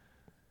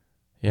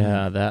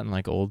and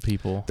like old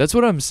people. That's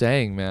what I'm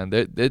saying, man.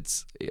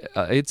 It's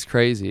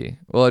crazy.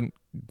 Well, and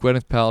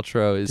Gwyneth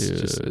Paltrow is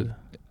just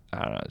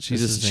I don't know.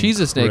 She's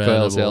a snake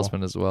oil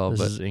salesman as well.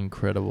 This is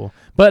incredible.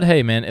 But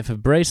hey, man, if a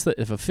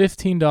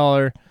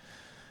 $15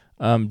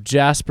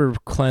 Jasper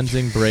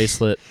cleansing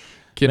bracelet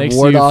can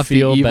ward off the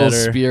evil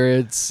better,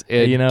 spirits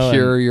and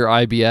cure your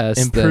IBS,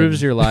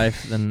 improves your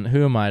life, then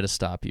who am I to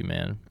stop you,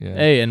 man? Yeah.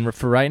 Hey, and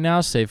for right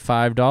now, save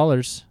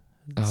 $5.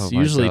 It's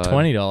usually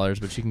 $20,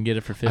 but you can get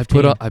it for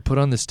 $15. I put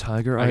on this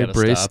tiger eye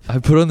bracelet. I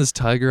put on this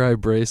tiger eye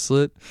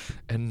bracelet,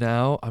 and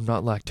now I'm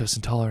not lactose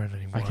intolerant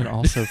anymore. I can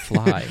also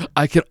fly.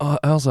 I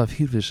also have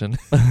heat vision.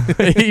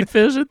 Heat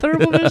vision,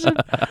 thermal vision.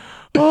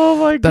 Oh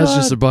my God, that's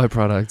just a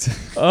byproduct.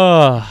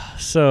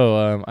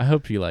 So I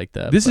hope you like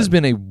that. This has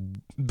been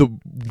the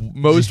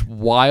most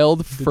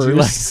wild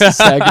first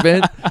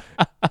segment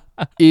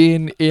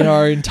in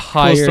our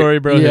entire cool story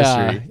bro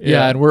history.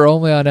 Yeah, and we're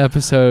only on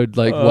episode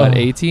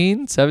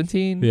 18,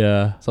 17?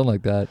 Yeah. Something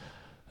like that.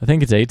 I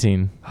think it's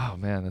 18. Oh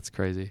man, that's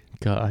crazy.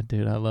 God,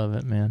 dude, I love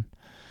it, man.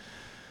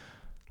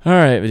 All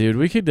right, dude,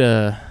 we could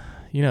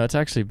it's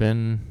actually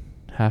been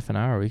half an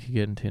hour. We could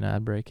get into an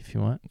ad break if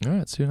you want. All right,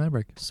 let's do an ad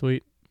break.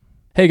 Sweet.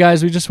 Hey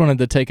guys, we just wanted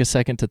to take a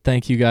second to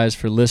thank you guys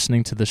for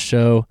listening to the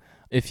show.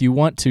 If you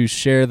want to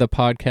share the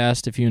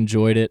podcast, if you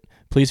enjoyed it,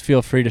 please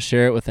feel free to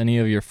share it with any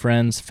of your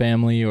friends,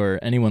 family, or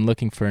anyone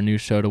looking for a new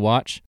show to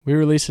watch. We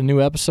release a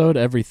new episode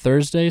every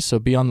Thursday, so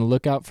be on the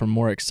lookout for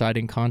more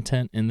exciting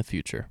content in the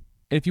future.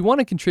 If you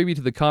want to contribute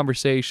to the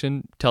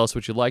conversation, tell us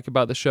what you like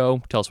about the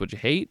show, tell us what you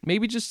hate,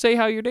 maybe just say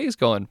how your day's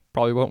going.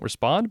 Probably won't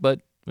respond,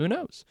 but who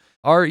knows?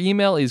 Our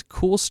email is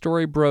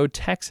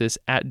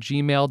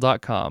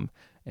coolstorybrotexas@gmail.com.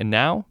 And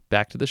now,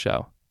 back to the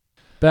show.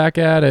 Back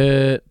at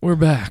it. We're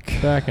back.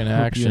 Back in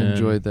action. Hope you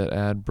enjoyed that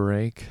ad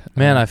break.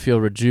 Man, I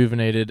feel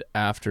rejuvenated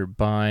after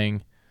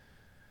buying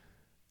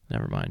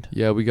Never mind.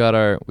 Yeah, we got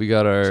our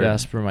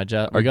Jasper, our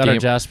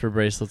Jasper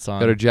bracelets on.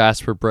 Got our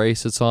Jasper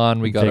bracelets on.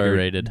 We got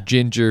our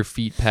ginger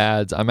feet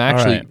pads. I'm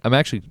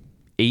actually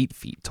 8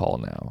 feet tall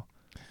now.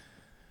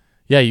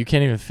 Yeah, you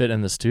can't even fit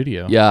in the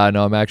studio. Yeah, I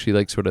know. I'm actually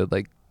like sort of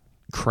like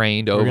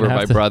craned over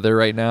my brother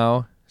right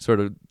now, sort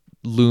of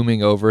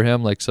looming over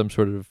him like some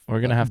sort of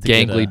we're gonna have to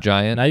gangly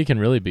giant. Now you can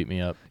really beat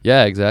me up.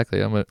 Yeah, exactly.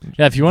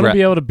 If you want to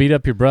be able to beat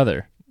up your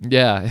brother.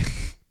 Yeah.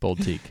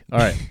 Bold teak. All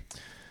right.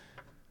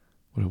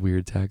 What a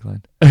weird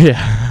tagline.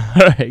 Yeah.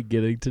 All right.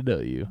 Getting to know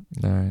you.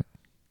 All right.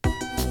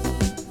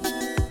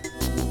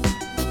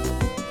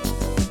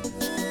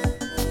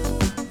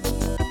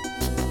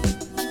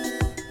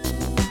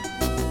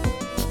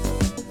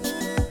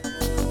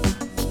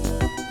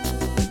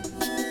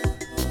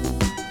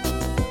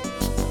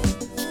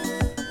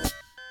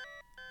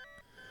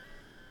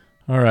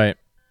 All right.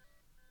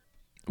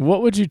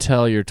 What would you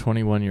tell your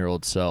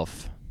 21-year-old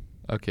self?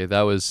 Okay,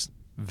 that was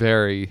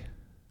very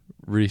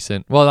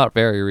recent. Well, not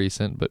very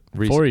recent, but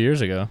recent. 4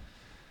 years ago.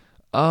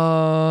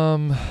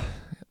 Go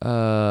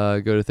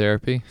to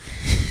therapy.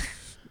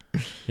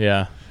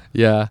 Yeah.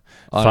 Yeah.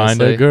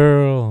 Honestly. Find a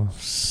girl,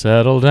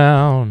 settle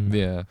down.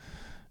 Yeah.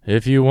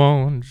 If you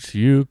want,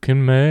 you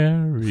can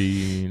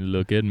marry.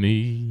 Look at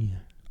me.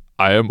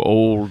 I am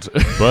old,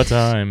 but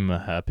I'm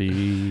happy.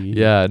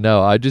 Yeah,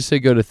 no, I just say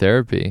go to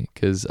therapy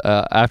because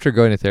after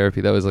going to therapy,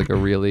 that was like a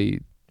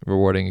really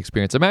rewarding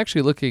experience. I'm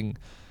actually looking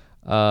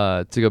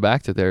to go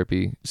back to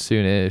therapy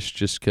soonish,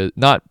 just cause,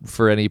 not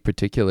for any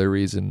particular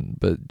reason,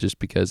 but just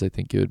because I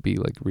think it would be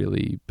like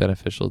really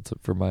beneficial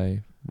for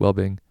my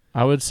well-being.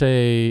 I would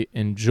say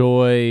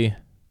enjoy.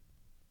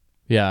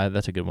 Yeah,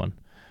 that's a good one.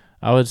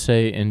 I would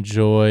say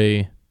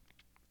enjoy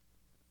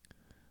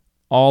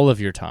all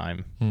of your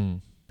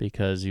time.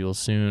 Because you will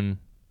soon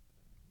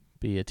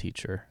be a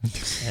teacher.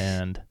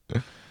 And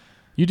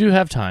you do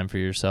have time for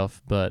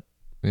yourself, but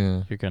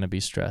you're going to be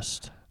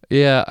stressed.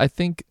 Yeah, I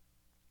think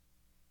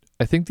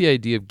the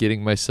idea of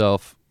getting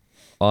myself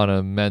on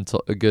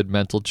a good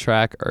mental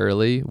track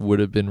early would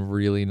have been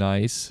really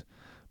nice.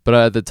 But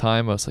at the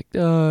time, I was like,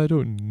 I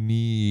don't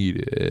need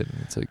it.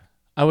 And it's like,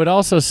 I would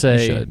also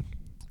say,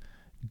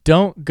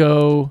 don't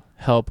go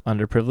help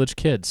underprivileged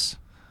kids.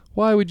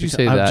 Why would you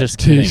say that? I'm just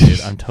kidding,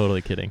 dude. I'm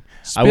totally kidding.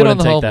 Spit on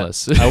the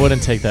homeless. I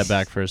wouldn't take that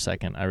back for a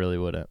second. I really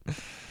wouldn't.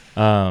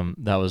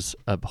 That was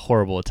a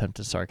horrible attempt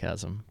at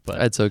sarcasm, but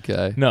that's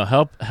okay. No,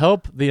 help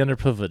the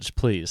underprivileged,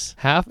 please.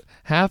 Half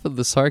of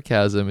the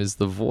sarcasm is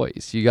the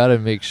voice. You got to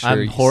make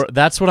sure.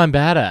 That's what I'm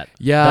bad at.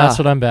 Yeah, that's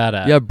what I'm bad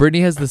at. Yeah,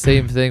 Brittany has the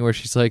same thing where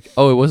she's like,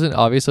 "Oh, it wasn't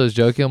obvious I was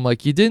joking." I'm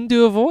like, "You didn't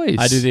do a voice."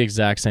 I do the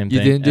exact same thing.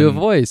 You didn't do a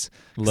voice.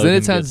 Then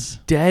it sounds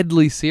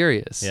deadly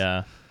serious.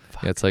 Yeah.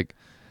 Yeah, it's like.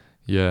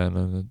 Yeah, and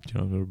I'm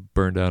gonna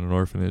burn down an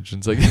orphanage. And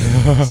it's like,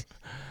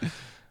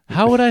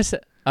 how would I say?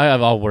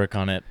 I'll work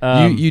on it.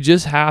 You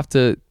just have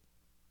to,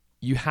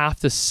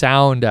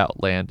 sound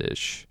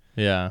outlandish.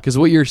 Yeah, because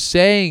what you're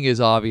saying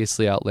is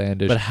obviously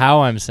outlandish, but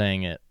how I'm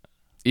saying it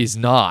is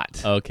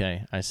not.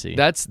 Okay, I see.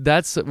 That's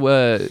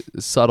a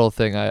subtle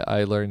thing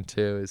I learned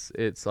too. Is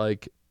it's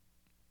like,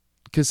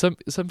 because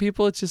some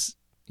people it's just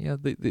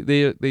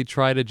they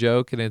try to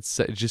joke and it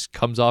just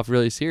comes off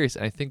really serious,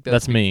 and I think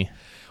that's me.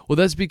 Well,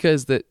 that's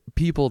because that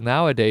people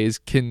nowadays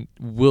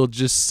will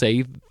just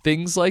say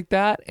things like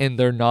that and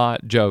they're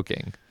not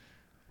joking.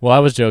 Well, I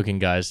was joking,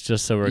 guys,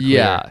 just so we're clear.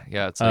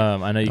 Yeah. It's like,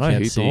 I know you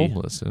can't see, the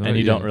homeless, and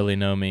you don't really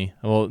know me.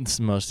 Well,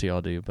 most of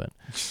y'all do, but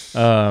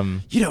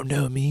you don't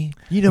know me.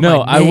 You know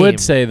no, my name, I would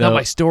say though. Not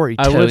my story,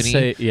 Tony. I would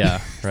say, yeah,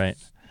 right.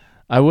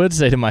 I would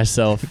say to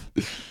myself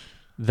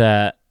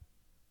that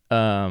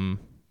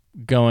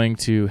going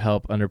to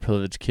help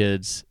underprivileged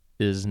kids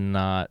is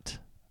not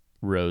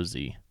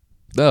rosy.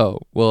 No,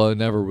 well, it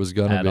never was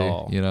gonna at be,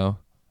 all.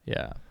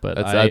 Yeah, but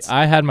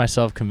I had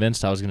myself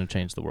convinced I was going to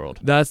change the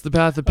world. That's the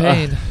path of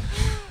pain.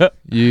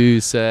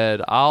 You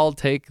said, "I'll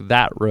take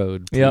that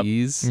road,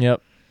 please."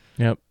 Yep.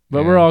 But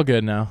we're all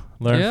good now.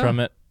 Learn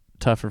from it.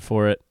 Tougher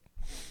for it.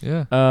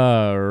 Yeah.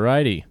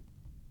 Alrighty.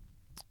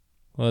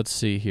 Let's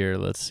see here.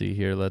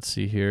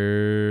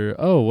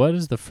 Oh, what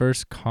is the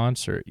first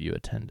concert you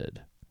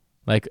attended?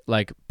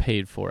 Like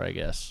paid for, I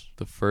guess.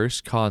 The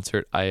first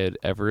concert I had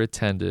ever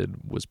attended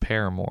was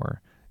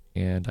Paramore,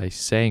 and I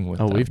sang with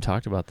them. Oh, we've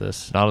talked about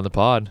this. Not on the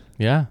pod.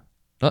 Yeah.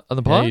 Not on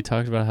the pod? Yeah, you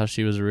talked about how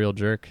she was a real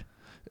jerk.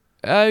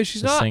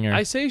 She's not. Singer.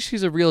 I say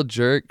she's a real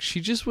jerk. She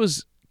just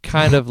was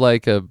kind of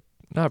like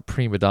not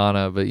prima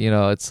donna, but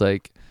it's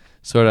like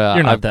sort of.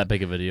 You're not that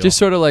big of a deal. Just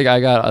sort of like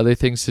I got other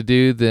things to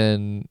do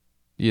than,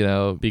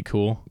 be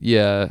cool.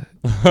 Yeah.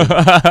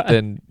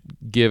 Than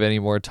give any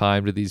more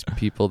time to these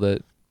people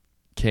that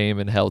came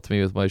and helped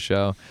me with my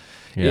show.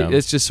 Yeah.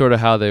 It's just sort of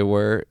how they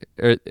were,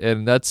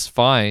 and that's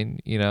fine,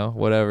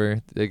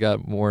 whatever. They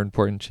got more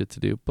important shit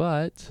to do,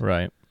 but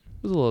right. I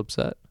was a little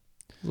upset.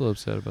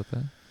 About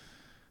that.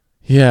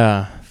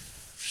 Yeah.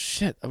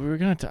 Shit. I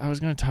was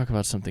gonna talk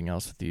about something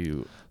else with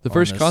you. The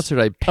first concert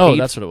I paid. Oh,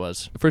 that's what it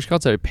was. The first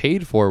concert I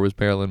paid for was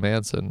Marilyn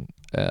Manson.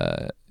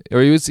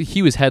 Or he was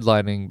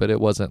headlining, but it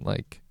wasn't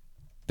like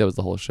that was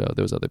the whole show.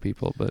 There was other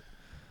people, but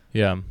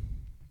yeah.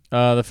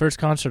 The first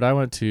concert I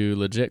went to,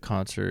 legit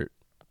concert,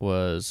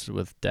 was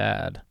with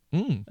Dad,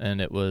 Mm.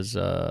 and it was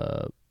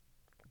not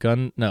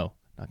Guns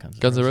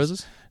N'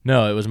 Roses?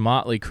 No, it was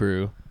Motley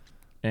Crue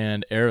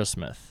and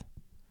Aerosmith.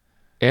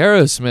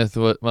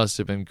 Aerosmith must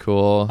have been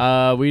cool.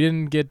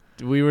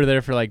 We were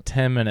there for like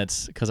 10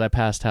 minutes because I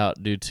passed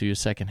out due to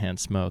secondhand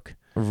smoke.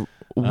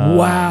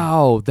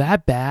 Wow,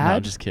 that bad? No,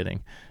 just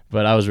kidding.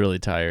 But I was really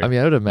tired. I mean,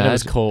 I would And imagine. it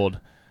was cold.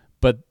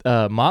 But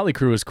Motley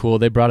Crue was cool.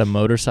 They brought a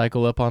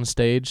motorcycle up on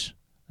stage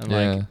and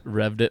like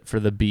revved it for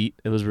the beat.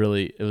 It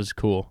was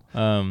cool.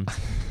 When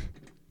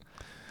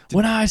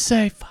I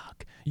say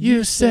fuck,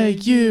 you say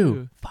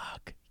you.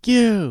 Fuck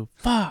you.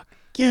 Fuck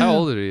you. How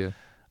old are you?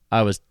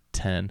 I was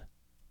 10.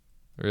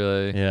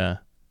 Really? Yeah.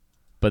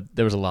 But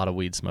there was a lot of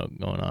weed smoke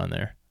going on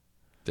there.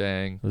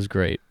 Dang. It was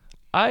great.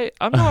 I'm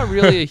not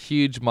really a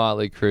huge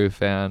Motley Crue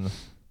fan.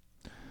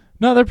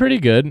 No, they're pretty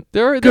good.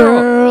 They're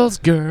Girls.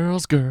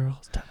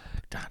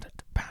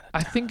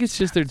 I think it's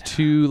just they're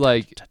too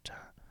like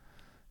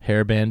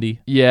hair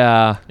bandy.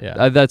 Yeah.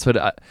 Yeah. That's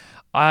what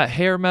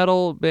hair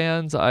metal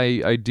bands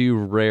I do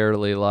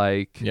rarely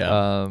like.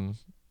 Yeah.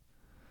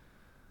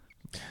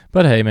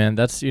 But hey, man,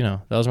 that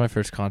was my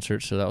first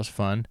concert, so that was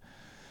fun.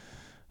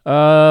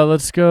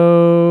 Let's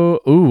go.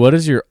 Ooh, what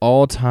is your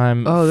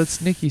all-time? Oh,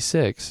 that's Nikki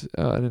Sixx.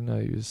 Oh, I didn't know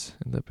he was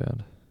in that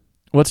band.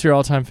 What's your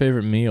all-time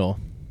favorite meal?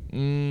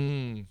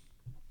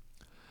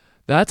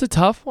 That's a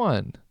tough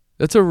one.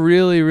 That's a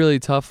really, really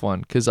tough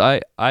one because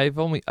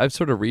I've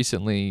sort of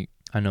recently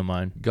I know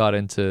mine. got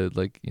into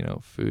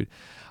food.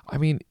 I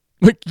mean,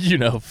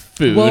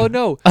 food. well,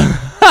 no. You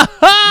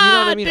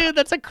know what I mean? Dude,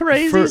 that's a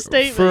crazy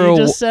statement you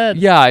just said.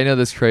 Yeah, I know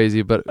that's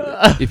crazy, but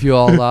if you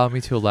all allow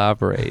me to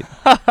elaborate,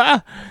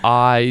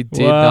 I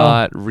did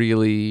not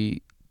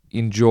really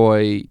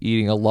enjoy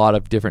eating a lot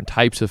of different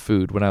types of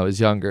food when I was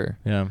younger.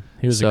 Yeah,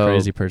 he was a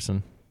crazy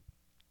person.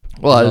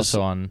 Well, I was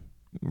also on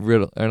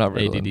not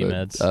ADD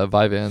meds.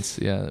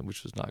 Vyvanse, yeah,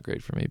 which was not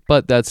great for me.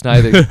 But that's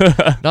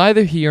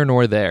neither here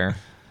nor there.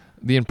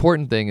 The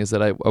important thing is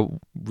that I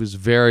was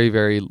very,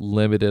 very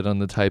limited on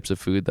the types of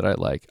food that I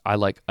like. I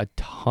like a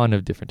ton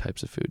of different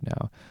types of food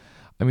now.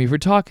 I mean, if we're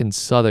talking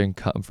Southern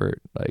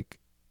comfort, like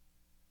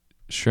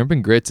shrimp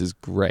and grits is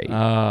great.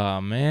 Oh,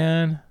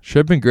 man.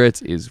 Shrimp and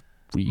grits is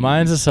really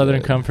Mine's a Southern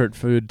good. comfort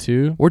food,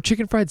 too. Or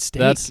chicken fried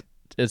steak.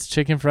 It's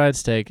chicken fried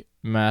steak,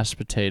 mashed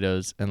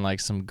potatoes, and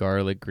like some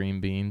garlic green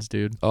beans,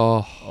 dude.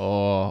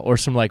 Oh. Or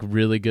some like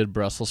really good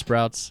Brussels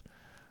sprouts.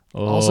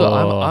 Oh. Also,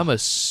 I'm a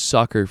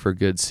sucker for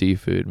good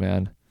seafood,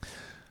 man.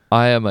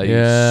 I am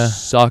a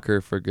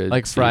sucker for good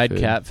like fried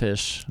seafood.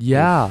 catfish.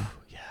 Yeah. Oof.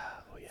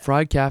 Yeah.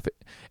 Fried catfish.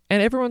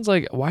 And everyone's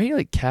like, why do you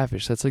like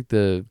catfish? That's like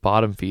the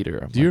bottom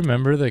feeder. Do you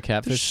remember the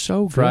catfish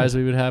so fries good.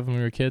 we would have when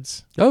we were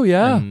kids? Oh,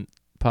 yeah. And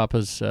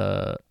Papa's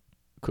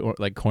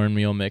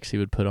cornmeal mix he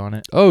would put on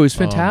it. Oh, it was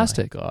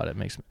fantastic. Oh, my God. It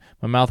makes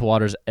my mouth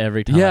waters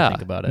every time I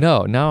think about it.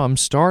 No, now I'm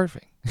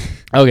starving.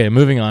 Okay,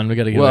 moving on. We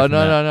got to get away from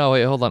that. No.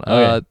 Wait, hold on.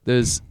 Okay.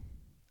 There's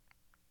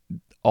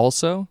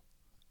also,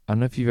 I don't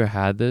know if you've ever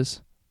had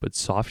this, but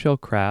soft shell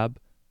crab.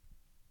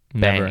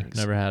 Never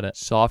bangs. had it.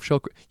 Soft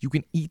shell crab. You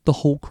can eat the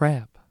whole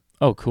crab.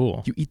 Oh,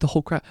 cool. You eat the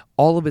whole crab.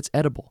 All of it's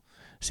edible.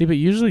 See, but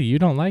usually you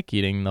don't like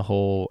eating the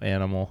whole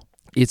animal.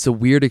 It's a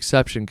weird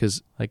exception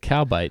because like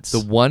cow bites. The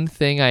one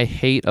thing I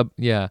hate about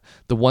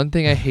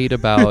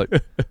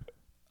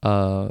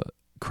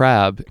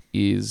crab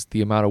is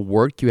the amount of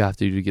work you have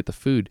to do to get the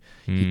food.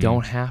 You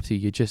don't have to.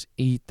 You just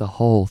eat the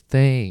whole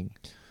thing.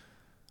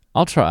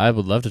 I'll try. I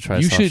would love to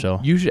try soft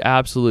shell. You should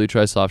absolutely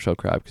try soft shell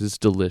crab because it's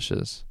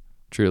delicious.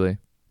 Truly.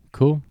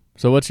 Cool.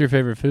 So what's your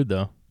favorite food,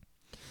 though?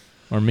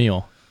 Or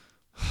meal?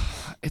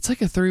 It's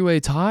like a three-way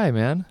tie,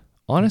 man.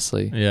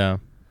 Honestly. Yeah.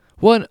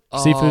 One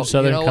seafood,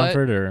 Southern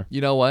comfort, or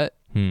you know what?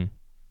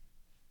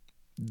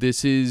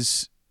 This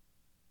is,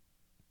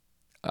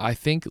 I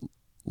think,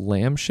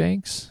 lamb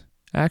shanks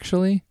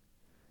actually,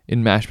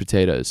 in mashed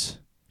potatoes.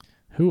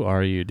 Who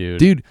are you, dude?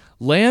 Dude,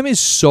 lamb is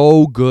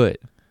so good.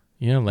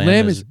 You know,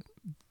 lamb is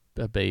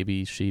a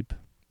baby sheep.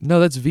 No,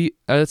 that's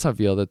that's not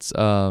veal. That's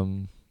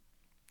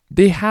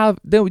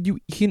you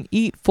can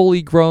eat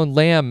fully grown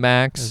lamb,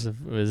 Max.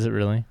 Is it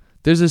really?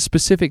 There's a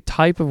specific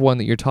type of one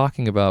that you're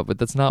talking about, but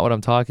that's not what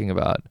I'm talking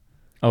about.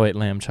 Oh, wait,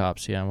 lamb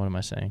chops. Yeah, what am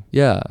I saying?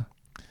 Yeah.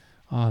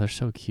 Oh, they're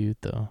so cute,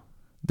 though.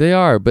 They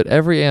are, but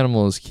every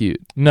animal is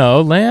cute.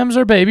 No, lambs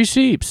are baby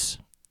sheeps.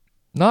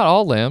 Not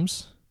all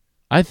lambs.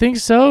 I think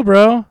so,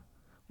 bro.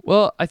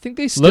 Well, I think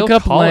they still look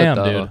up call lamb,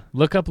 it, though. dude.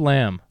 Look up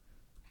lamb.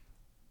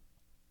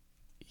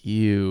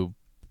 You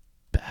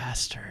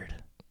bastard.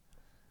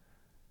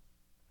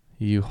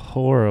 You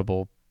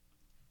horrible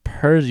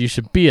person. You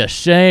should be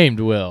ashamed,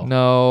 Will.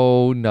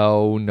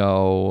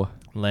 No.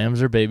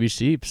 Lambs are baby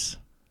sheeps.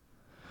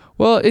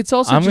 Well, it's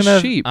also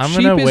sheep. I'm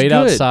sheep gonna is wait good.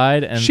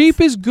 outside and sheep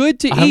is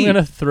good to eat. I'm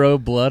gonna throw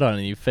blood on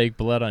you, fake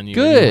blood on you.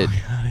 Good.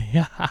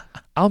 Yeah.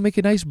 I'll make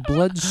a nice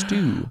blood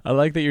stew. I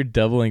like that you're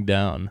doubling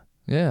down.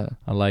 Yeah.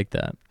 I like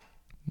that.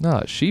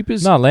 No, sheep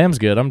is. No, lamb's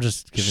good. I'm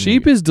just giving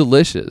sheep is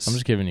delicious. I'm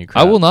just giving you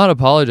crap. I will not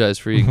apologize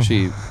for eating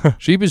sheep.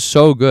 Sheep is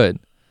so good.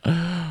 All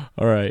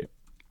right.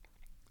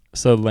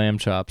 So lamb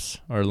chops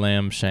or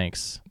lamb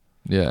shanks.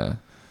 Yeah.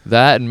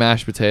 That and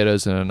mashed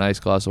potatoes and a nice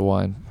glass of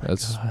wine.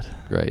 That's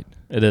great.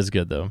 It is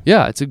good though.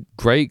 Yeah, it's a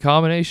great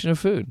combination of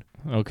food.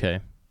 Okay.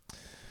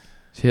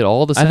 Hit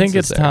all the senses I think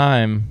it's there.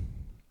 time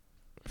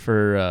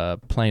for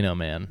Plano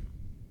Man.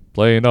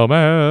 Plano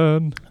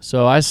Man.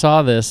 So I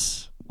saw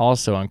this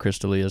also on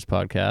Crystalia's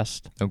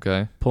podcast.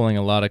 Okay. Pulling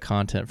a lot of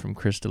content from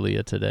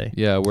Crystalia today.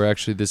 Yeah, we're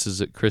actually, this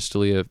is a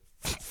Crystalia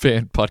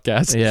fan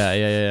podcast.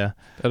 Yeah.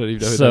 I don't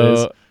even know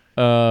who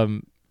that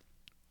is.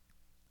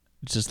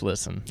 Just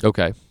listen.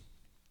 Okay.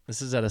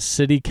 This is at a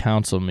city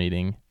council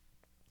meeting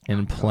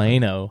in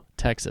Plano,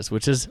 Texas,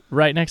 which is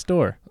right next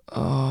door.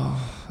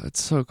 Oh,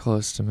 it's so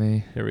close to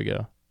me. Here we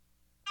go.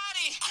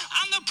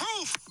 I'm the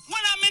proof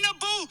when I'm in a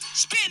booth,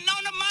 spitting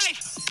on the mic.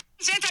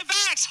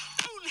 Anti-vax.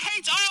 Putin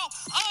hates all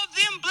of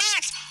them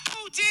blacks.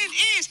 Putin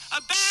is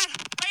a bad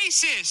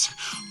racist.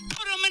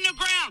 Put him in the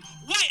ground,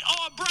 white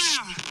or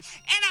brown.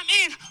 And I'm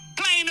in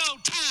Plano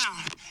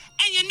town.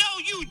 And you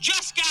know you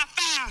just got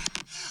found.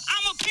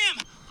 I'm a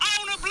pimp, I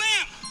own a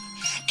blimp.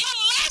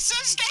 Unless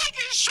a stake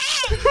is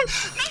strong.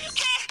 No, you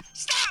can't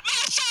stop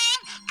my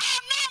shine.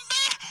 I'm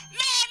number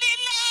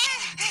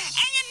 99.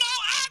 And you know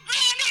I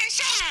grind and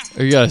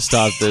shine. You gotta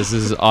stop this.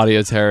 This is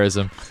audio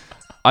terrorism.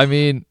 I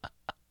mean,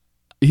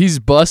 he's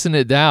busting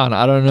it down.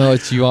 I don't know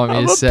what you want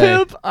me to say. I'm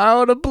a pimp. I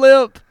own a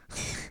blimp.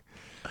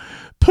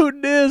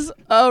 Putin is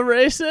a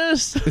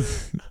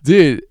racist.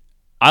 Dude,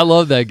 I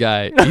love that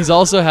guy. He's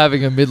also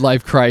having a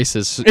midlife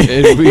crisis. And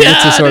we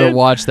get to sort of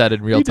watch that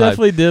in real He time.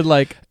 definitely did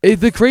like...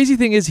 The crazy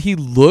thing is he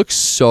looks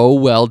so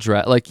well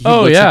dressed. Like he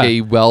looks like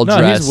a well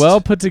dressed. No, he's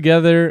well put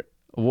together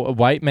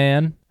white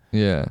man.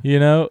 Yeah. You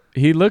know,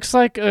 he looks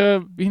like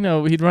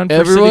he'd run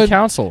for city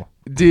council.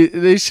 Dude,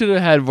 they should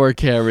have had more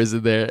cameras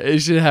in there. They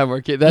should have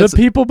more cameras. The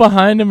people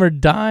behind him are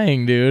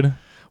dying, dude.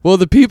 Well,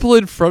 the people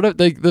in front of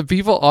the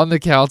people on the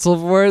council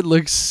board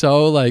look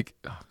so like,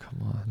 oh,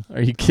 come on.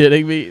 Are you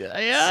kidding me?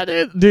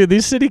 Yeah, dude,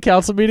 these city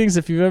council meetings,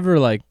 if you've ever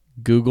like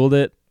Googled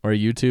it or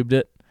YouTubed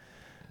it,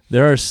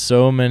 there are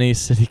so many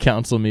city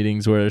council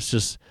meetings where it's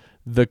just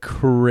the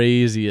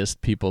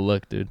craziest people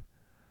look, dude.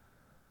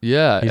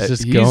 Yeah, he's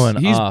just going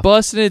He's off.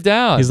 busting it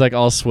down. He's like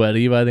all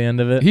sweaty by the end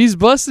of it. He's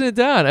busting it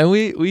down, and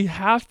we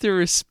have to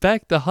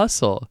respect the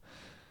hustle.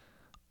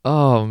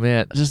 Oh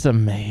man, just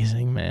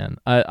amazing, man.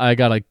 I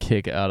got a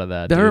kick out of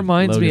that. That dude.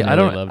 reminds Logan me, I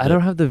really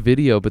don't have the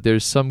video, but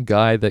there's some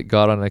guy that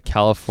got on a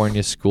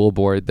California school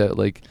board that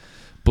like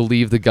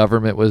believed the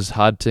government was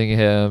hunting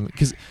him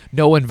because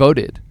no one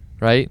voted.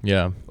 Right?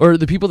 Yeah. Or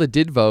the people that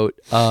did vote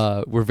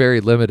were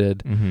very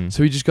limited. Mm-hmm.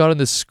 So he just got on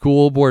this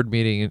school board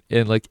meeting,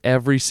 and like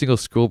every single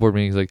school board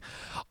meeting is like,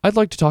 I'd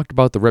like to talk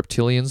about the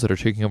reptilians that are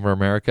taking over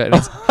America. And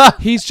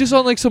he's just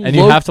on like some... And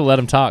you have to let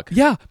him talk.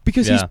 Yeah,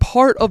 because he's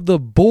part of the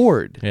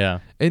board. Yeah.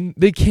 And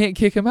they can't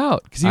kick him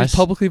out because he was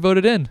publicly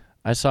voted in.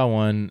 I saw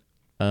one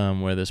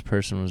where this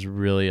person was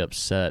really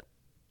upset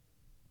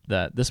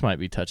that... This might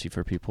be touchy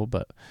for people,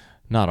 but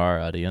not our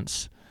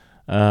audience.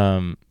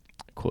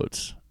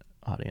 Quotes.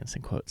 Audience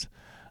in quotes.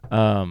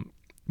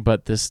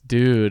 But this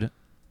dude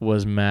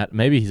was mad.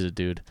 Maybe he's a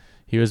dude.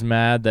 He was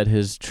mad that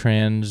his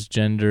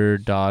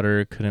transgender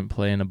daughter couldn't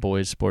play in a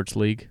boys' sports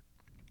league.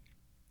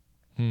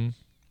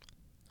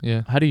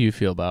 Yeah. How do you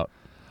feel about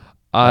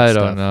I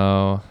don't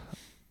know.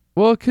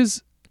 Well,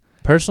 because...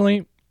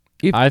 Personally,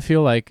 I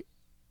feel like,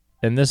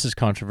 and this is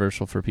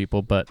controversial for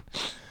people, but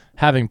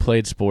having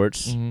played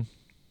sports,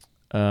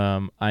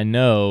 I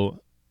know,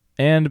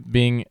 and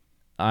being...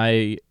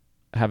 I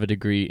have a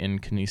degree in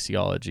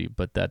kinesiology,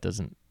 but that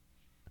doesn't,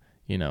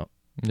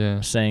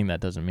 saying that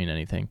doesn't mean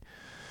anything.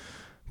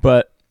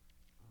 But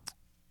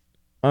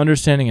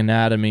understanding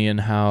anatomy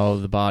and how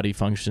the body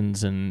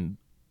functions and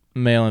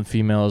male and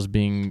female as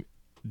being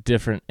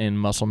different in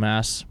muscle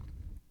mass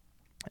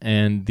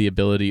and the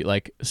ability,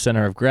 like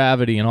center of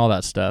gravity and all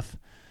that stuff,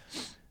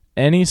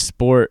 any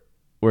sport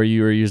where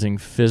you are using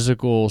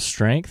physical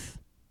strength,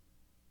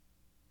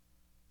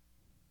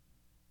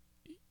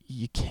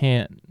 you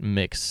can't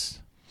mix.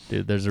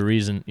 Dude, there's a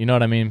reason. You know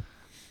what I mean?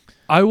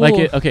 I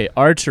will. Okay,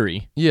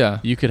 archery. Yeah.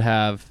 You could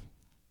have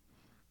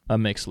a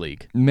mixed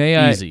league. May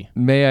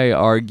I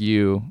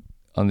argue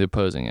on the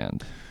opposing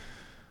end?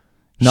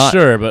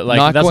 Sure, but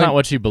like that's not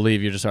what you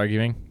believe. You're just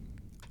arguing.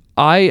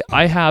 I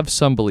have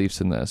some beliefs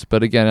in this,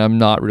 but again, I'm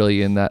not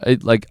really in that.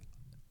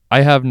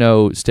 I have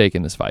no stake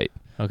in this fight.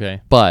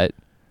 Okay. But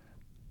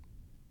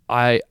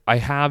I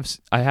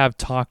have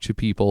talked to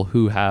people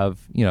who have,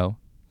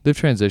 they've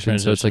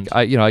transitioned, so it's like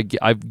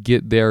I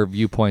get their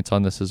viewpoints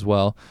on this as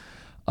well.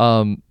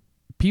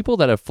 People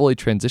that have fully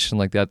transitioned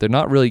like that, they're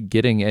not really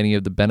getting any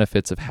of the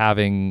benefits of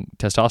having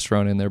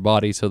testosterone in their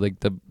body. So like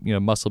the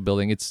muscle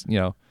building, it's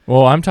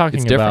Well, I'm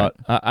talking about.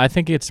 I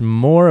think it's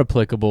more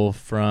applicable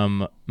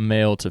from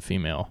male to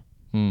female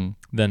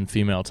than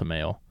female to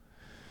male,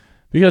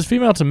 because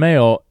female to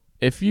male,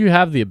 if you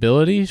have the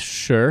ability,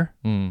 sure.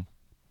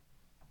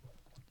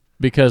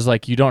 Because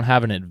like you don't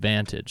have an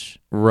advantage.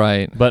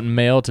 Right. But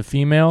male to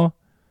female,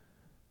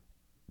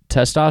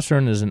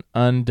 testosterone is an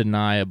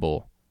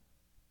undeniable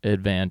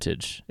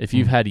advantage. If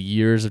you've had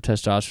years of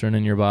testosterone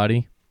in your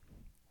body,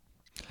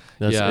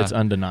 it's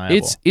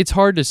undeniable. It's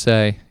hard to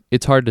say.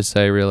 It's hard to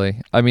say,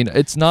 really. I mean,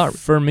 it's not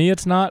for me.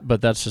 It's not,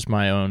 but that's just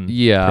my own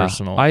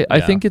personal.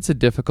 I think it's a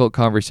difficult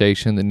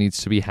conversation that needs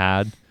to be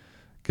had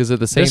because at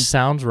the same. This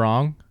sounds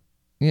wrong.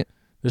 Yeah,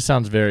 this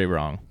sounds very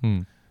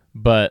wrong.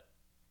 But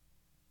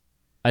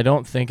I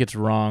don't think it's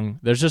wrong.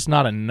 There's just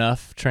not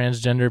enough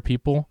transgender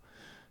people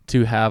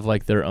to have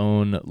like their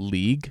own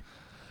league.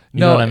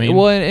 You know what I mean?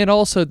 Well, and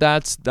also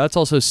that's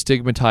also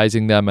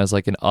stigmatizing them as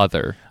like an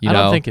other. I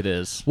don't think it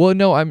is. Well,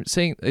 no, I'm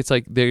saying it's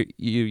like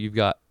you've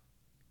got.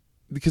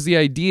 Because the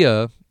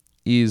idea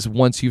is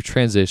once you've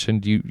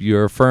transitioned,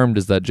 you're affirmed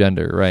as that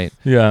gender, right?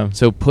 Yeah.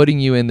 So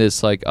putting you in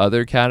this like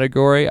other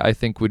category, I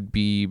think would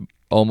be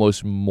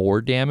almost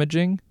more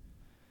damaging.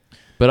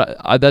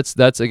 But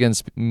that's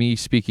against me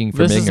speaking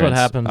from ignorance. This is what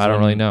happens. I don't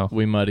really know.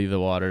 We muddy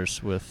the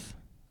waters with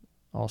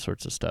all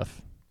sorts of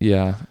stuff.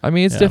 Yeah, I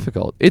mean it's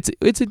difficult. It's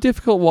a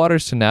difficult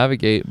waters to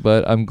navigate,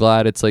 but I'm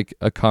glad it's like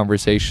a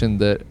conversation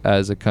that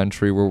as a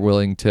country we're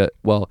willing to.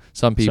 Well,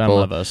 some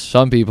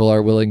people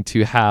are willing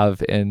to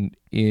have and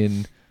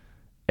in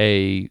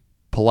a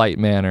polite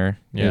manner.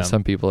 Yeah. And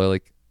some people are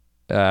like,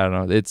 I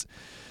don't know.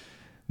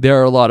 There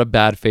are a lot of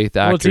bad faith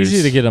actors. Well, it's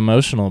easy to get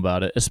emotional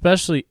about it,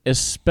 especially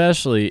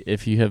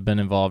if you have been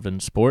involved in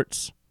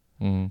sports,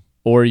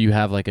 or you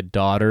have like a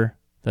daughter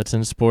that's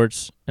in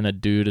sports, and a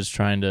dude is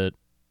trying to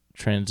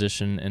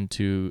transition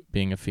into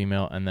being a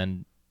female and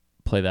then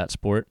play that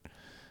sport.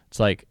 It's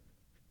like,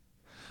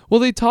 well,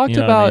 they talked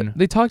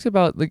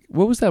about like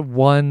what was that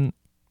one?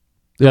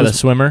 The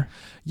swimmer.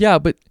 Yeah,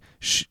 but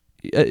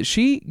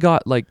she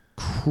got like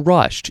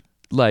crushed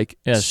like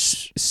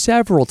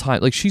several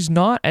times. Like she's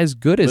not as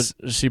good as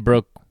she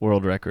broke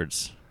world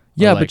records.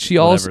 Yeah, like but she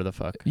also whatever the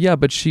fuck. Yeah,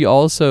 but she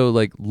also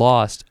like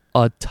lost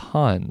a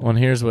ton. Well, and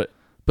here's what.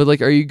 But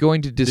like, are you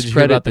going to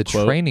discredit the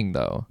training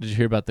though? Did you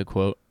hear about the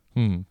quote?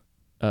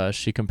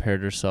 She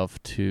compared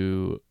herself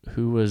to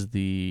who was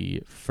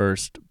the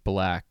first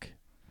black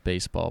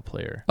baseball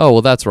player. Oh,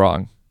 well, that's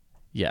wrong.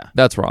 Yeah.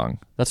 That's wrong.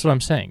 That's what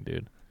I'm saying,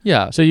 dude.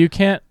 Yeah. So you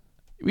can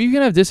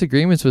have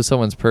disagreements with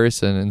someone's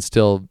person and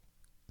still,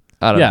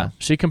 I don't know. Yeah,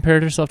 she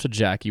compared herself to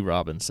Jackie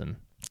Robinson.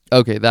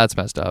 Okay, that's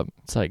messed up.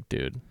 It's like,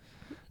 dude,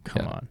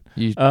 come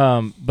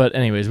on. But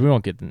anyways, we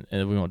won't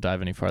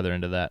dive any farther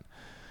into that.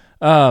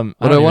 I don't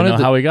even know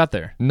how we got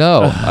there.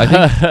 No,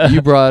 I think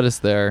you brought us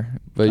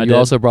there, but you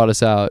also brought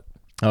us out.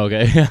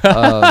 Okay.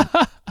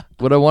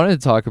 What I wanted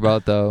to talk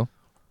about, though,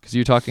 because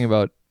you're talking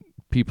about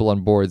people on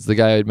boards, the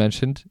guy I had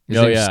mentioned,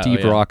 his name's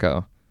Steve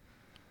Rocco.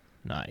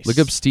 Nice. Look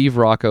up Steve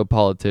Rocco,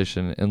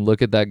 politician, and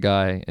look at that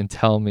guy and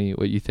tell me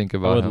what you think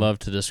about him. I would love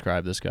to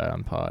describe this guy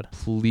on pod.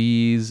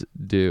 Please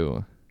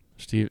do.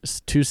 Steve,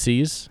 2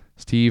 C's?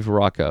 Steve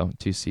Rocco,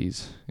 2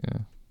 C's. Yeah.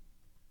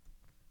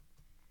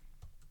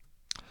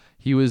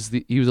 He was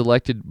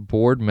elected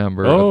board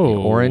member of the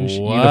Orange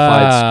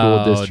Unified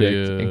School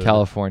District in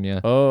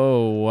California.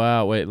 Oh,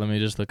 wow. Wait, let me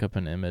just look up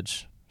an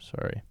image.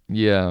 Sorry.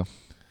 Yeah.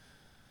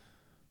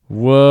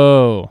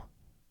 Whoa.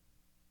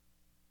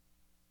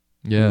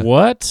 Yeah.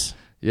 What?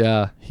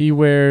 Yeah. He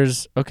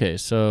wears... Okay,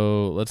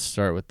 so let's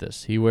start with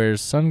this. He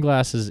wears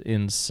sunglasses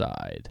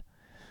inside.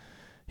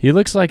 He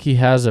looks like he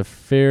has a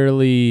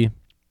fairly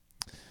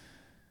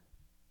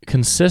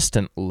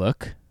consistent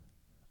look.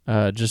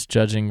 Just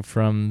judging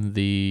from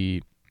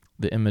the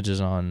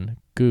images on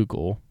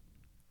Google,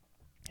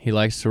 he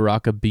likes to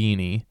rock a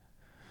beanie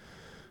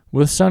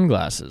with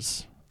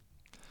sunglasses.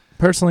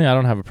 Personally, I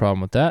don't have a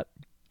problem with that,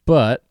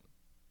 but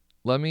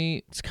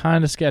it's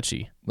kind of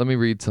sketchy. Let me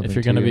read something. If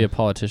you're going to be a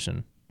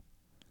politician,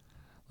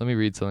 let me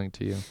read something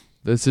to you.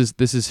 This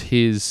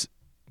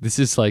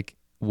is like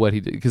what he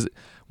did, because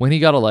when he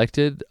got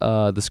elected,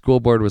 the school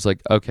board was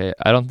like, okay,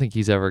 I don't think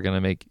he's ever going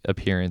to make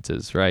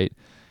appearances, right?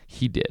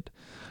 He did.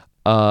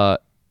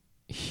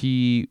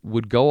 He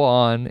would go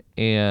on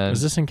and...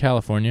 Is this in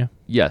California?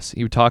 Yes.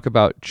 He would talk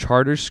about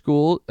charter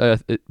school,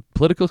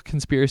 political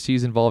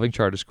conspiracies involving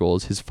charter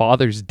schools, his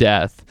father's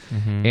death,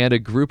 and a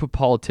group of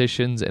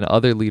politicians and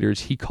other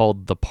leaders he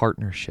called the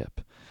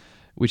Partnership,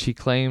 which he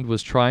claimed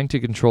was trying to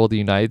control the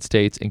United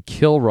States and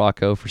kill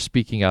Rocco for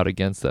speaking out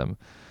against them.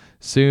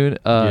 Soon,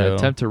 an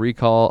attempt to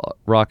recall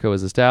Rocco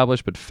was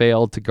established, but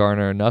failed to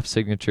garner enough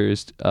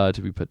signatures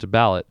to be put to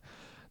ballot.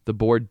 The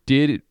board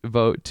did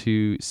vote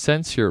to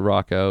censure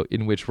Rocco,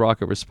 in which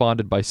Rocco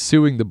responded by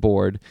suing the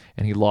board,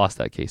 and he lost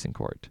that case in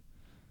court.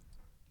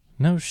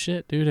 No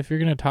shit, dude. If you're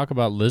going to talk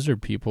about lizard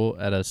people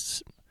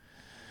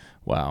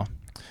wow.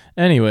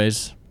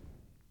 Anyways,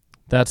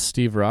 that's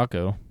Steve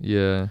Rocco.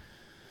 Yeah.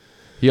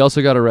 He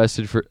also got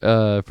arrested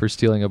for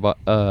stealing a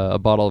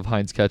bottle of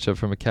Heinz ketchup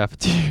from a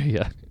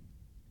cafeteria.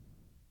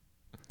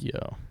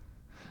 Yo.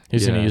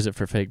 He's going to use it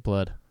for fake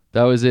blood.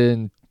 That was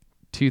in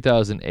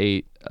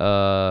 2008.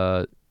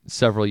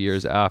 Several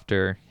years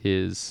after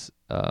his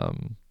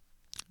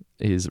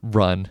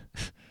run.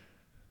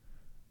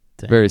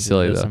 Dang, very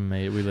silly though.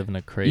 We live in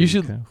a crazy.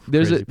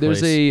 There's a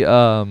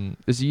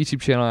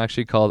YouTube channel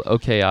actually called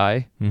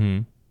OKI,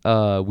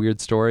 Weird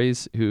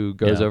Stories, who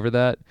goes over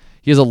that.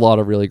 He has a lot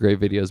of really great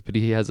videos, but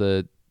he has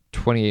a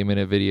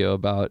 28-minute video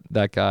about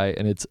that guy,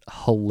 and it's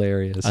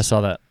hilarious. I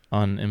saw that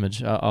on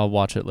Image. I'll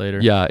watch it later.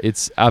 Yeah,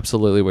 it's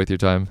absolutely worth your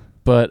time.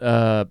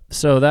 But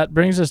so that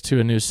brings us to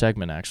a new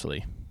segment,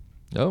 actually.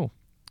 Oh,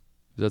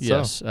 is that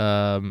yes.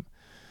 so?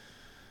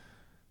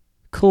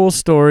 Cool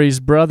Stories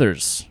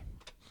Brothers.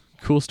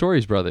 Cool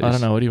Stories Brothers. I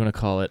don't know. What do you want to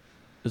call it?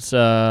 It's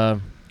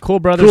Cool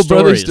Brothers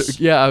Stories.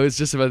 Yeah, I was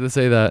just about to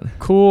say that.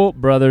 Cool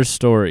Brothers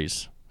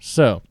Stories.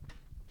 So,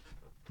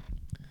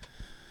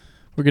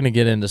 we're going to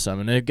get into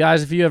some. And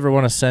guys, if you ever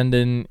want to send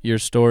in your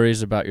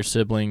stories about your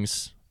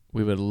siblings,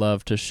 we would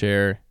love to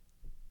share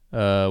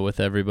with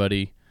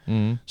everybody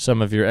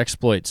some of your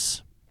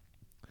exploits.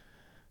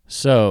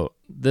 So,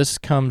 this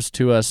comes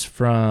to us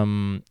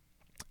from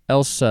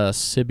Elsa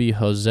Sibi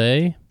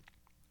Jose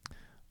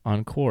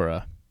on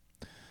Quora.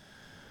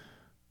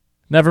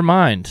 Never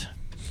mind.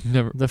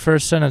 The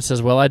first sentence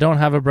says, well, I don't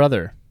have a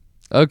brother.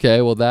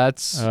 Okay, well,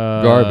 that's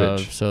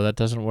garbage. So that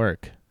doesn't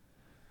work.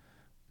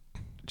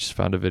 Just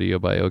found a video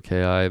by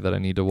OKI that I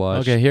need to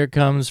watch. Okay, here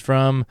comes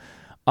from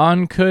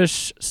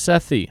Ankush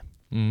Sethi.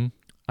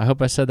 I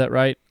hope I said that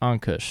right.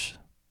 Ankush.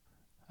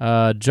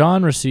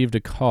 John received a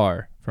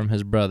car from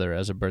his brother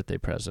as a birthday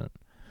present.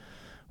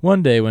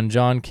 One day when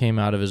John came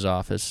out of his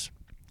office,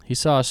 he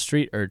saw a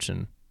street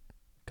urchin.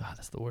 God,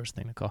 that's the worst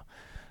thing to call.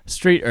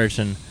 Street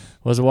urchin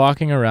was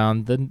walking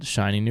around the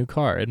shiny new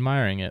car,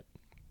 admiring it.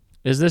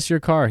 Is this your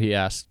car? He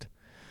asked.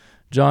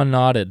 John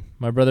nodded.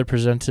 My brother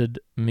presented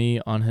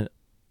me on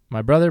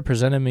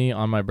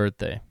my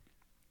birthday.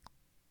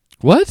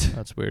 What?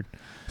 That's weird.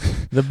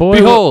 The boy.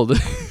 Behold.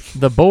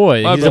 The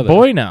boy. My He's brother. a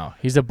boy now.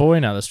 He's a boy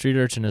now. The street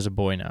urchin is a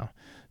boy now.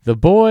 The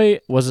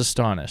boy was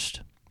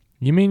astonished.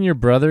 You mean your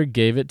brother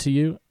gave it to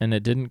you and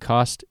it didn't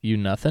cost you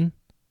nothing?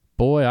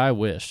 Boy, I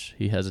wish.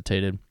 He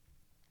hesitated.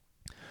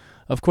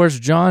 Of course,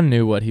 John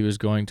knew what he was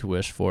going to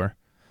wish for.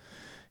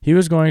 He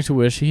was going to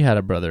wish he had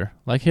a brother,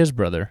 like his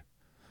brother.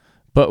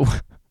 But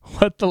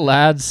what the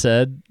lad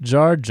said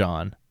jarred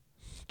John.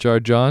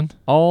 Jarred John?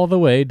 All the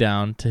way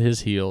down to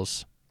his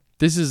heels.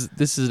 This is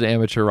an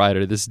amateur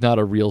writer. This is not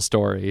a real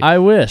story. I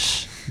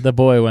wish, the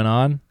boy went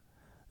on,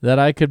 that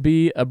I could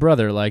be a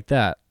brother like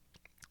that.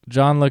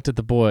 John looked at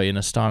the boy in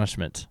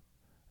astonishment,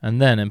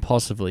 and then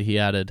impulsively he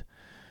added,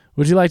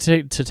 would you like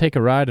to take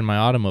a ride in my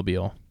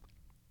automobile?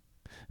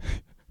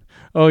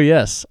 Oh,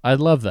 yes, I'd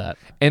love that.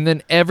 And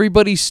then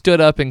everybody stood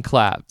up and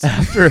clapped.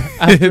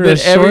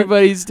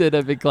 Everybody stood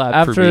up and clapped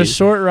After for me. a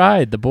short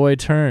ride, the boy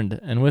turned,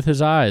 and with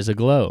his eyes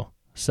aglow,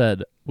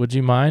 said, would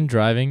you mind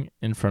driving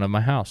in front of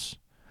my house?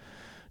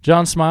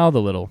 John smiled a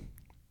little.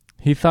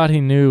 He thought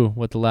he knew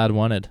what the lad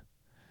wanted.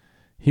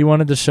 He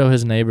wanted to show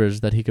his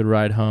neighbors that he could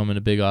ride home in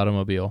a big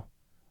automobile.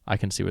 I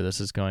can see where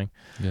this is going.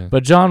 Yeah.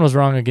 But John was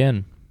wrong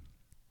again.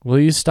 Will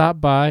you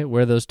stop by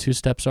where those 2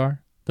 steps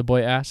are? The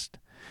boy asked.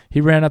 He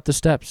ran up the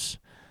steps.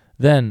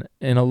 Then,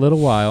 in a little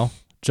while,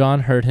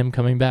 John heard him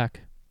coming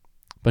back.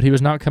 But he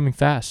was not coming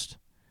fast.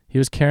 He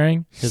was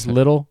carrying his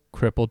little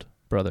crippled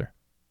brother.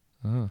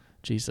 Oh.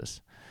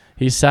 Jesus.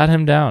 He sat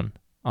him down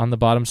on the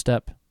bottom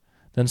step,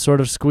 then sort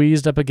of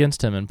squeezed up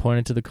against him and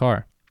pointed to the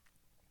car.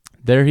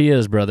 There he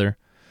is, brother.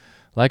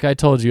 Like I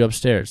told you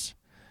upstairs.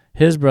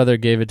 His brother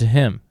gave it to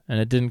him, and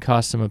it didn't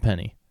cost him a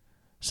penny.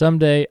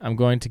 Someday I'm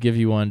going to give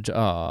you one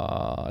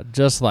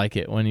just like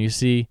it when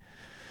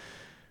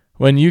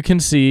you can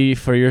see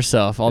for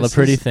yourself all the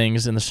pretty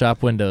things in the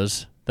shop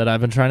windows that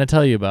I've been trying to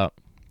tell you about.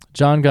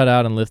 John got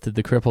out and lifted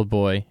the crippled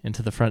boy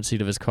into the front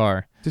seat of his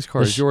car. This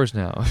car is yours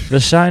now. The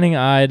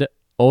shining-eyed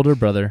older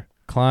brother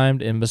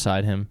climbed in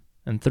beside him,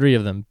 and 3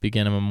 of them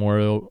began a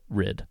memorial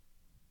rid.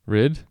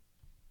 Rid?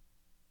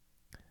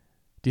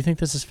 Do you think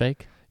this is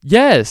fake?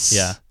 Yes.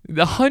 Yeah.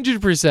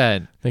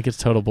 100%. I think it's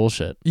total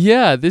bullshit.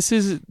 Yeah, this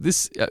is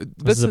This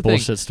that's is a the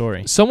bullshit thing.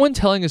 story. Someone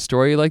telling a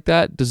story like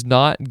that does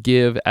not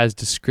give as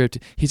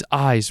descriptive. His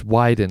eyes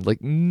widened.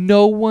 Like,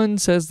 no one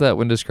says that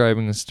when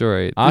describing a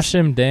story.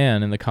 Ashim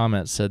Dan in the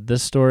comments said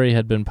this story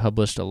had been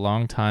published a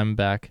long time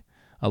back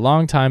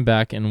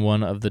in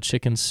one of the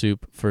chicken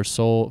soup for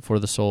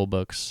the soul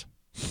books.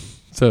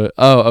 So,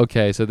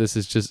 okay. So this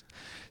is just,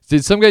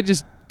 did some guy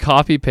just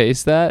copy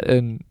paste that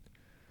and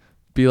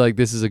be like,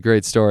 this is a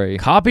great story?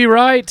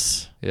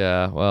 Copyright.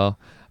 Yeah. Well,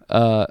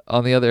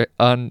 on an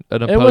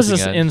opposing It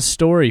was end, in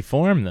story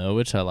form though,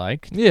 which I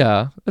liked.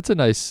 yeah, that's a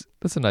nice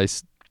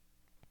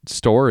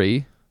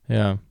story.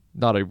 Yeah.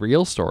 Not a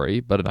real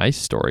story, but a nice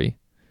story.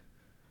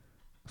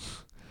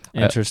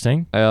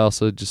 Interesting. I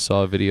also just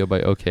saw a video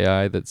by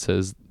OKI that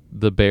says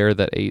the bear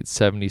that ate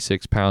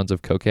 76 pounds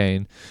of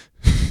cocaine.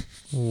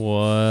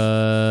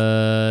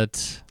 What?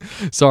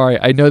 Sorry,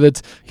 I know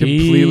that's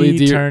completely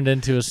He turned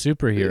into a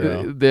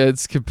superhero.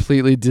 That's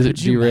completely Could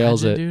you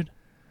derails imagine, it. dude?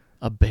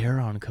 A bear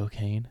on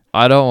cocaine?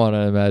 I don't want to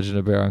imagine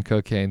a bear on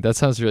cocaine. That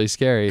sounds really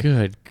scary.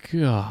 Good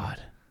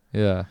God.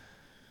 Yeah.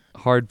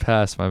 Hard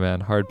pass, my man.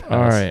 Hard pass.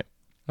 All right.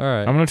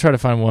 I'm I'm going to try to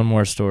find one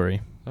more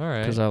story All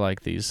right. because I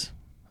like these.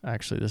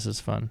 Actually, this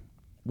is fun.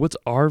 What's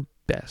our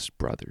best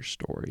brother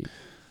story?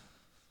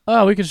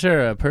 Oh, we could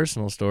share a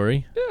personal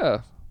story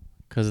Yeah.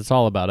 because it's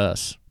all about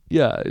us.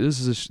 Yeah,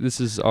 this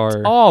is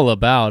our All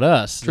about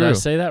us. Did I True.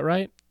 say that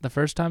right the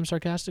first time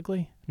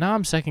sarcastically? Now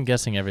I'm second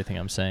guessing everything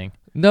I'm saying.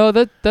 No,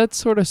 that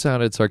sort of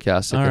sounded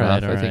sarcastic All right,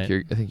 enough. all I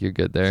think you're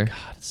good there. God,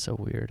 it's so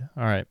weird.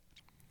 All right.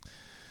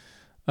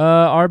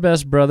 Our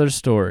best brother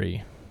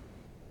story.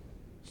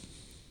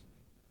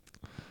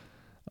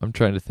 I'm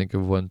trying to think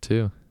of one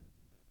too.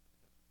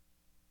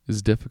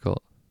 It's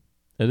difficult.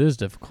 It is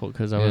difficult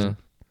because I wasn't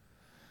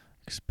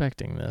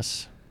expecting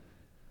this.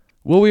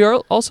 Well, we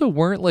also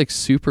weren't like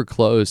super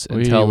close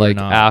We until were like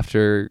not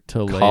after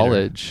till later.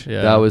 college.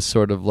 Yeah. That was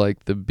sort of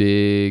like the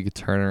big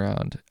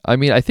turnaround. I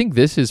mean, I think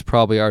this is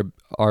probably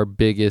our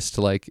biggest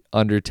like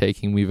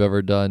undertaking we've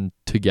ever done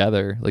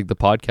together, like the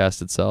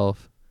podcast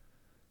itself.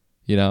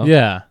 You know?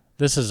 Yeah.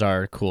 This is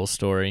our cool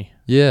story.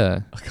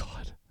 Yeah. Oh,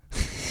 God.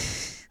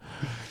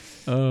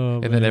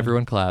 Oh, And then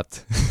everyone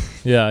clapped.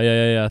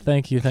 Yeah.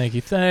 Thank you. Yeah, Thank the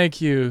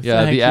you.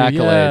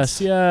 accolades.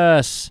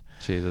 Yes.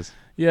 Jesus.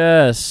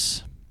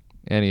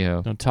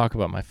 Anyhow. Don't talk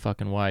about my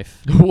fucking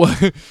wife.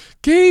 What?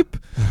 Keep.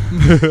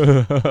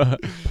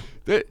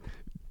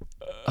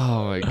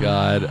 Oh my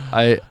God.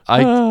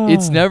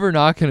 It's never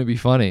not going to be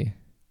funny.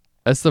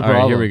 That's the All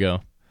problem. right, here we go.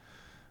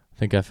 I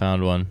think I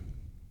found one.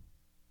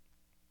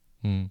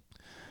 Hmm.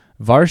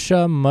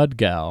 Varsha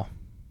Mudgal.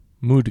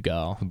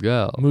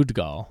 Go.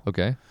 Mudgal.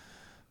 Okay.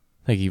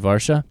 Thank you,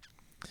 Varsha.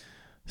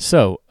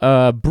 So,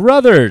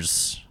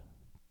 brothers.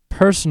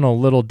 Personal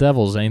little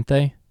devils, ain't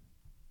they?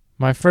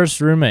 My first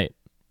roommate.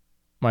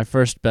 My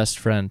first best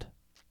friend.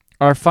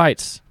 Our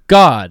fights.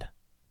 God.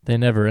 They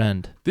never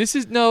end. He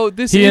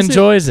He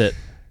enjoys it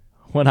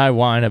when I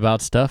whine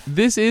about stuff.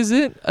 This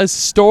isn't a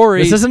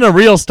story. This isn't a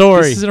real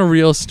story. This isn't a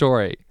real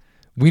story.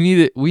 We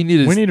need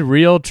a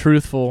real,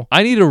 truthful.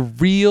 I need a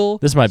real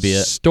This might be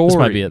it. story This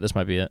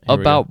might be it. Here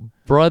we about go.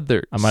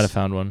 brothers. I might have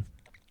found one.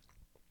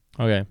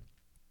 Okay.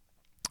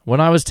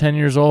 When I was 10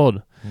 years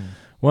old,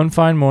 one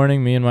fine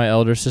morning, me and my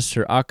elder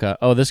sister, Akka.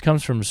 Oh, this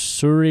comes from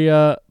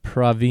Surya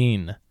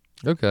Praveen.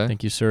 Okay.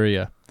 Thank you,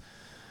 Surya.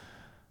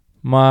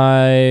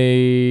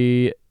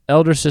 My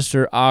elder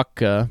sister,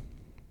 Akka,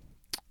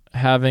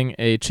 having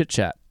a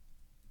chit-chat.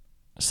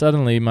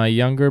 Suddenly, my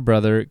younger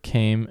brother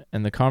came,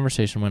 and the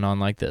conversation went on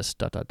like this, ...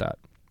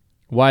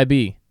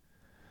 YB,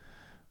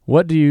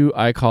 what do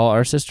I call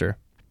our sister?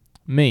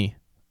 Me,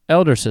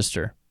 elder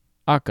sister,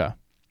 Akka.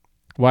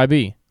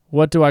 YB,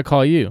 what do I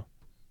call you?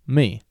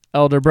 Me,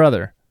 elder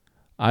brother.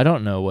 I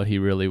don't know what he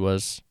really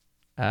was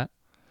at.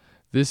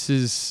 This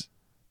is...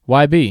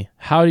 YB,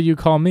 how do you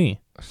call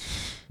me?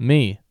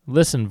 Me,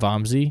 listen,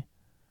 Vamsi.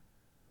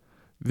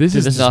 This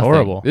Dude, is nothing.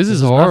 horrible. This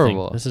is nothing.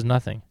 horrible. This is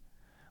nothing.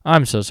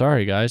 I'm so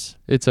sorry, guys.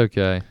 It's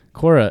okay.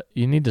 Cora,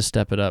 you need to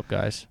step it up,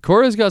 guys.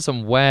 Cora's got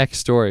some whack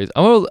stories.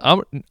 I'm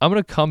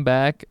gonna come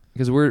back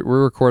because we're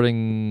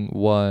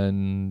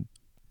recording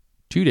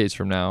 2 days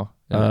from now.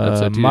 Episode 2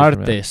 days from now.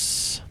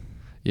 Martes.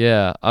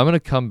 Yeah, I'm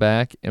gonna come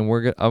back and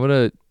I'm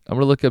gonna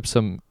look up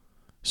some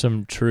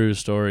True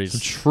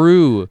stories.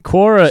 true.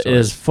 Cora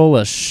stories. is full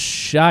of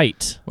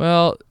shite.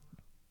 Well,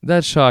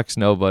 that shocks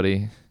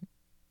nobody.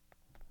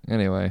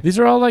 Anyway, These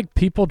are all like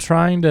people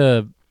trying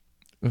to...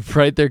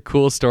 write their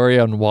cool story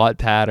on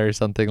Wattpad or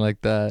something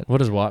like that.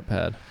 What is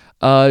Wattpad?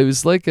 It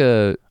was like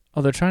a...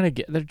 Oh, they're trying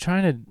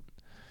to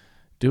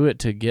do it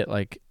to get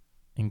like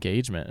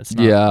engagement. It's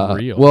not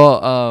real.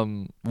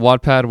 Well,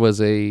 Wattpad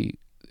was a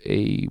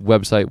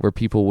website where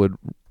people would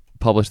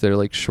publish their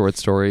like short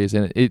stories,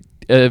 and it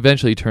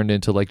eventually turned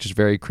into like just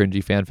very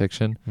cringy fan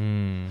fiction.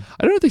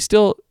 I don't know if they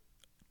still...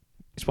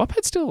 Is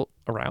Wattpad still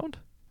around?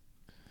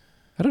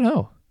 I don't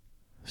know.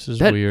 This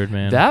is weird,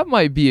 man. That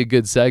might be a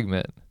good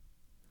segment.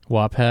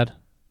 Wattpad?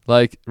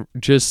 Like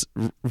just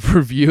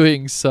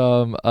reviewing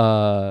some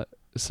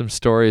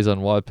stories on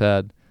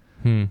Wattpad.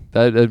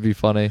 That'd be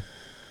funny.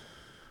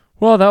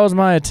 Well, that was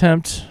my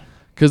attempt.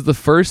 Because the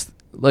first,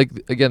 like,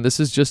 again, this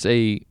is just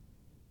a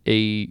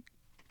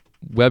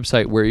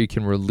website where you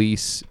can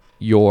release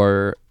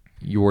your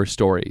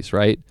stories,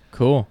 right?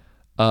 Cool.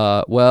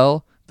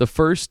 Well,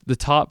 the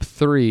top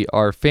 3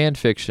 are fan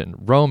fiction,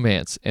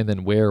 romance, and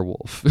then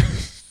werewolf.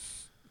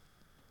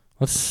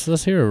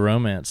 Let's hear a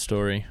romance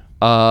story.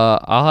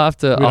 I'll have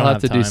to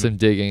do time. some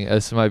digging.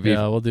 This might be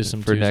we'll do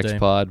some for Tuesday. next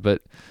pod,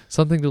 but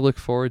something to look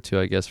forward to,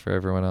 I guess, for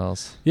everyone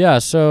else. Yeah,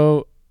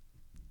 so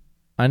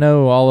I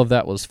know all of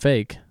that was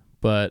fake,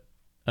 but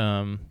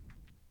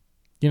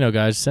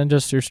guys, send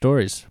us your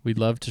stories. We'd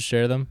love to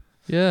share them.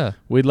 Yeah.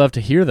 We'd love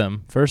to hear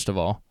them, first of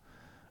all,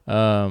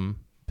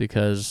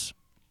 because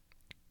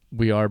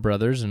we are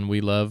brothers and we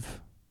love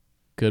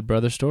good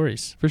brother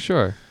stories. For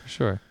sure.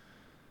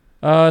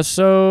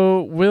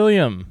 So,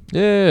 William.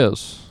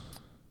 Yes.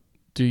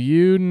 Do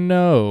you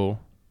know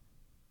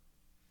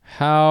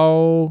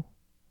how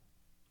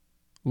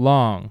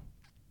long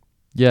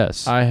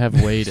Yes. I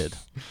have waited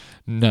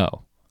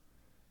No.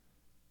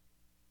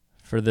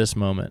 for this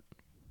moment?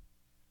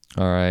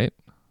 All right.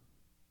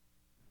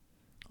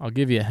 I'll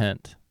give you a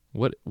hint.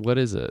 What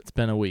is it? It's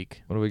been a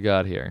week. What do we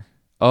got here?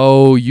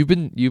 Oh, you've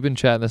been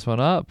chatting this one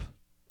up.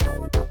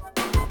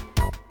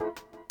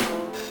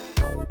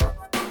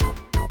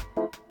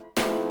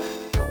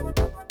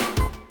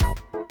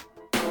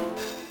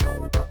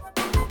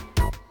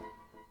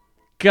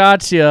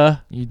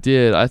 Gotcha. You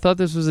did. I thought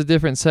this was a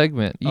different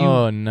segment.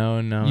 You,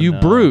 no. You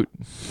brute.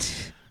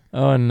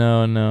 Oh,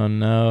 no.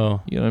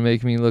 You want to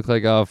make me look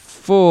like a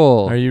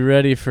fool. Are you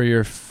ready for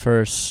your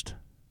first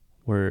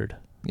word?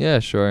 Yeah,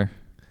 sure.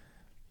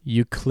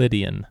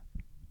 Euclidean.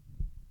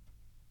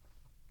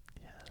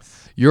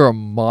 You're a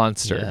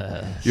monster.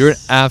 Yes. You're an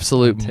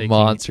absolute Taking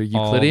monster.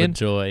 all Euclidean. the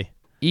joy.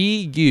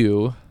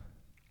 EU.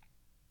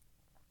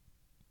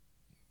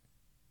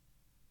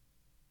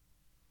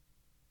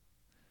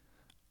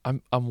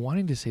 I'm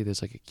wanting to say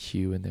there's like a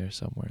Q in there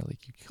somewhere. Like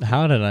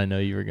How did I know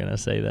you were gonna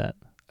say that?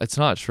 It's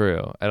not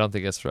true. I don't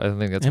think that's right. It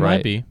right.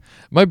 might be.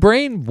 My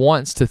brain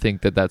wants to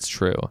think that that's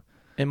true.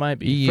 It might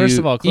be. EU, First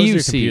of all, close your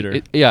EUC.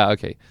 computer. Yeah.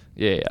 Okay.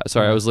 Yeah.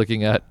 Sorry, I was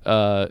looking at.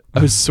 I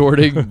was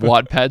sorting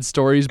Wattpad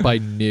stories by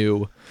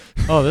new.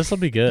 Oh, this will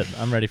be good.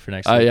 I'm ready for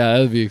next week. Yeah, that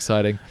would be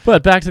exciting.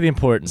 But back to the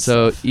important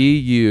So stuff.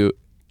 EU,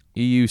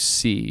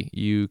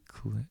 EUC,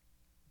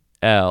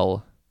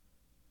 L,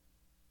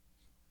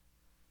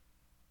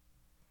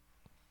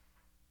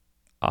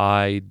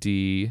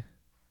 ID,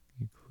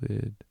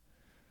 Euclid,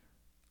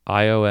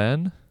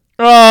 ION.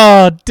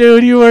 Oh,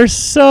 dude, you were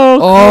so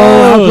close.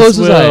 How close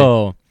was I?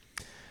 Will.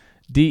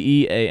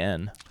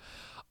 DEAN.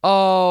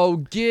 Oh,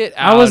 get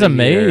out! I was of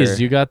amazed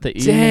here. you got the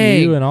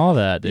Dang. EU and all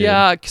that, dude.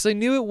 Yeah, because I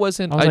knew it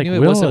wasn't. I I was knew like, it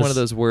Will wasn't one has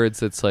of those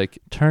words that's like.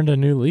 Turned a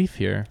new leaf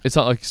here. It's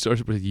not like it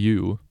starts with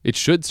U. It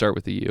should start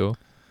with a U.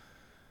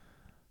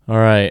 All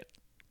right.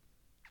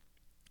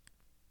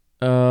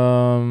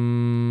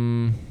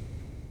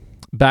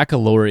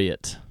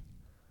 Baccalaureate.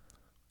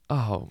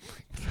 Oh,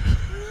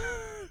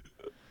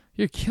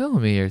 you're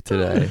killing me here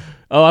today.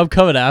 Oh, I'm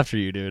coming after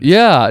you, dude.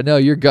 Yeah, no,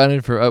 you're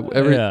gunning for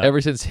Yeah. ever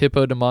since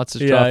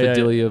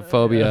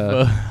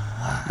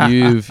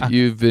hippodemonstrophilia.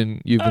 You've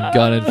been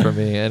gunning for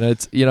me, and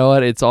it's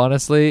it's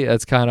honestly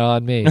it's kind of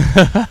on me.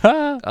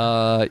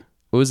 What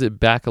was it?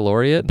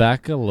 Baccalaureate.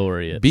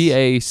 Baccalaureate.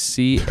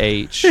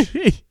 BACH.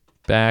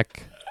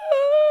 Back.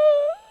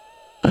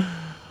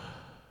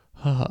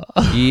 EL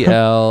You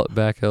have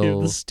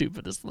Baccalaureate. the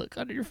stupidest look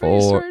on your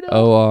face right now.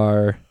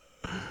 ORAT.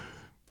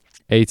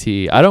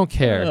 I don't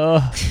care.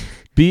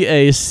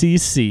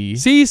 BACC.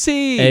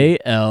 CC.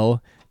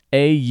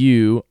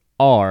 ALAUREATE.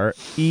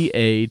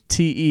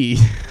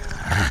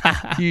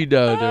 You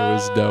know there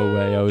was no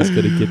way I was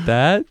gonna get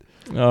that.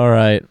 All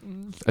right.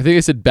 I think I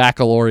said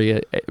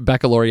baccalaureate.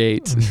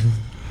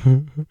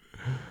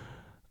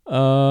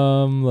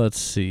 Let's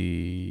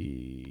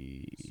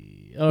see.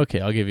 Okay,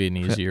 I'll give you an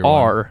easier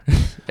one.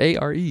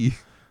 ARE.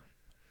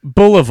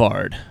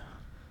 Boulevard.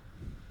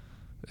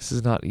 This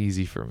is not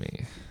easy for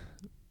me.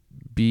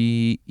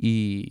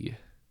 BE.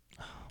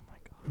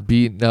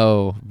 B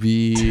no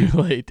B. Too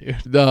late, dude.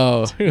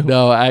 No, Too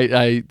no.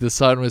 I the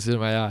sun was in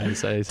my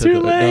eyes. I said Too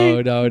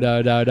late. No.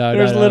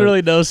 There's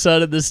literally no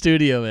sun in the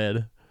studio,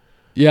 man.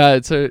 Yeah,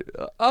 it's a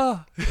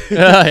yeah.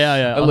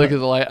 I look at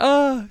the light.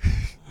 Oh,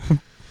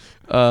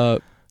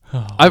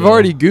 I've Will.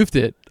 already goofed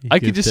it. You I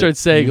could goofed just it. start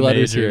saying You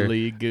letters here.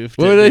 majorly goofed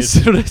What it,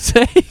 did I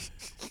say?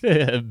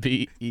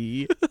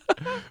 BE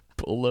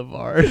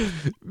Boulevard.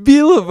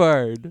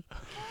 Boulevard.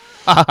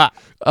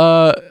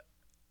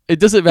 It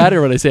doesn't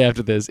matter what I say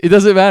after this. It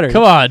doesn't matter.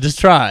 Come on, just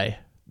try.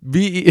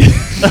 B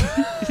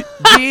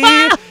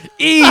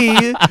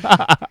E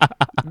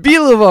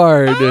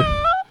Boulevard.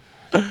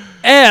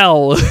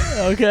 L.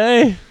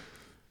 Okay.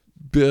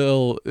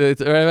 Bill.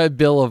 It's or I meant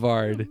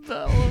Boulevard.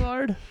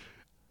 Boulevard.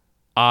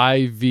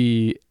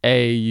 IVAURD.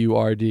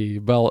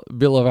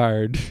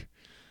 Boulevard.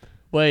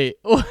 Wait.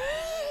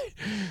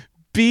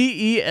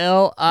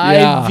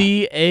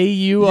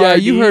 BELIVAURD. Yeah,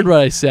 you heard what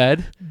I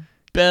said.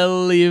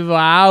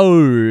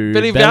 Boulevard.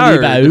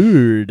 Boulevard.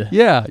 Boulevard.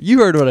 Yeah, you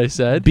heard what I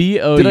said.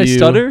 BOU. Did I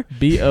stutter?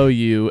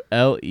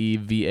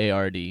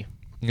 BOULEVARD.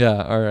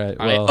 Yeah, all right.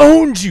 Well, I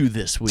owned you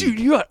this week. dude,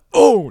 you got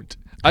owned.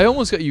 I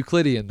almost got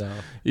Euclidean though.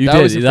 You That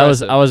did. was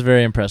impressive. I was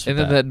very impressed with And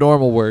then that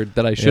normal word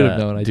that I should have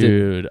known, I didn't.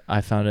 Dude,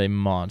 I found a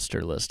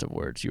monster list of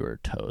words. You were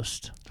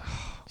toast.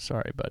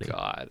 Sorry, buddy.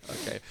 God.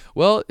 Okay.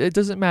 Well, it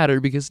doesn't matter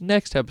because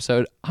next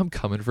episode I'm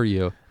coming for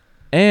you.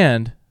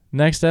 And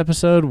next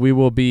episode we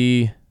will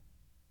be.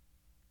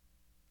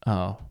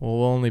 Oh,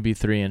 we'll only be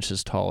 3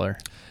 inches taller.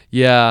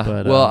 Yeah.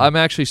 But, well, I'm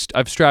actually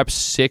I've strapped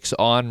 6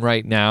 on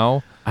right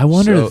now. I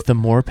wonder So- if the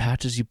more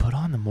patches you put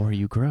on, the more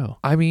you grow.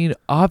 I mean,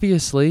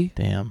 obviously.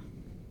 Damn.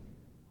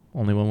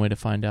 Only one way to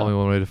find out. Only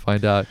one way to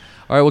find out.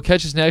 All right, we'll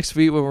catch us next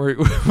week when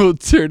we'll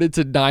turn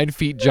into 9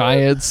 feet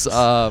giants.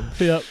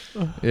 Yep.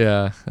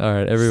 Yeah. All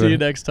right, everyone. See you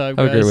next time,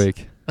 Have guys. a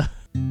great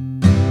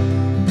week.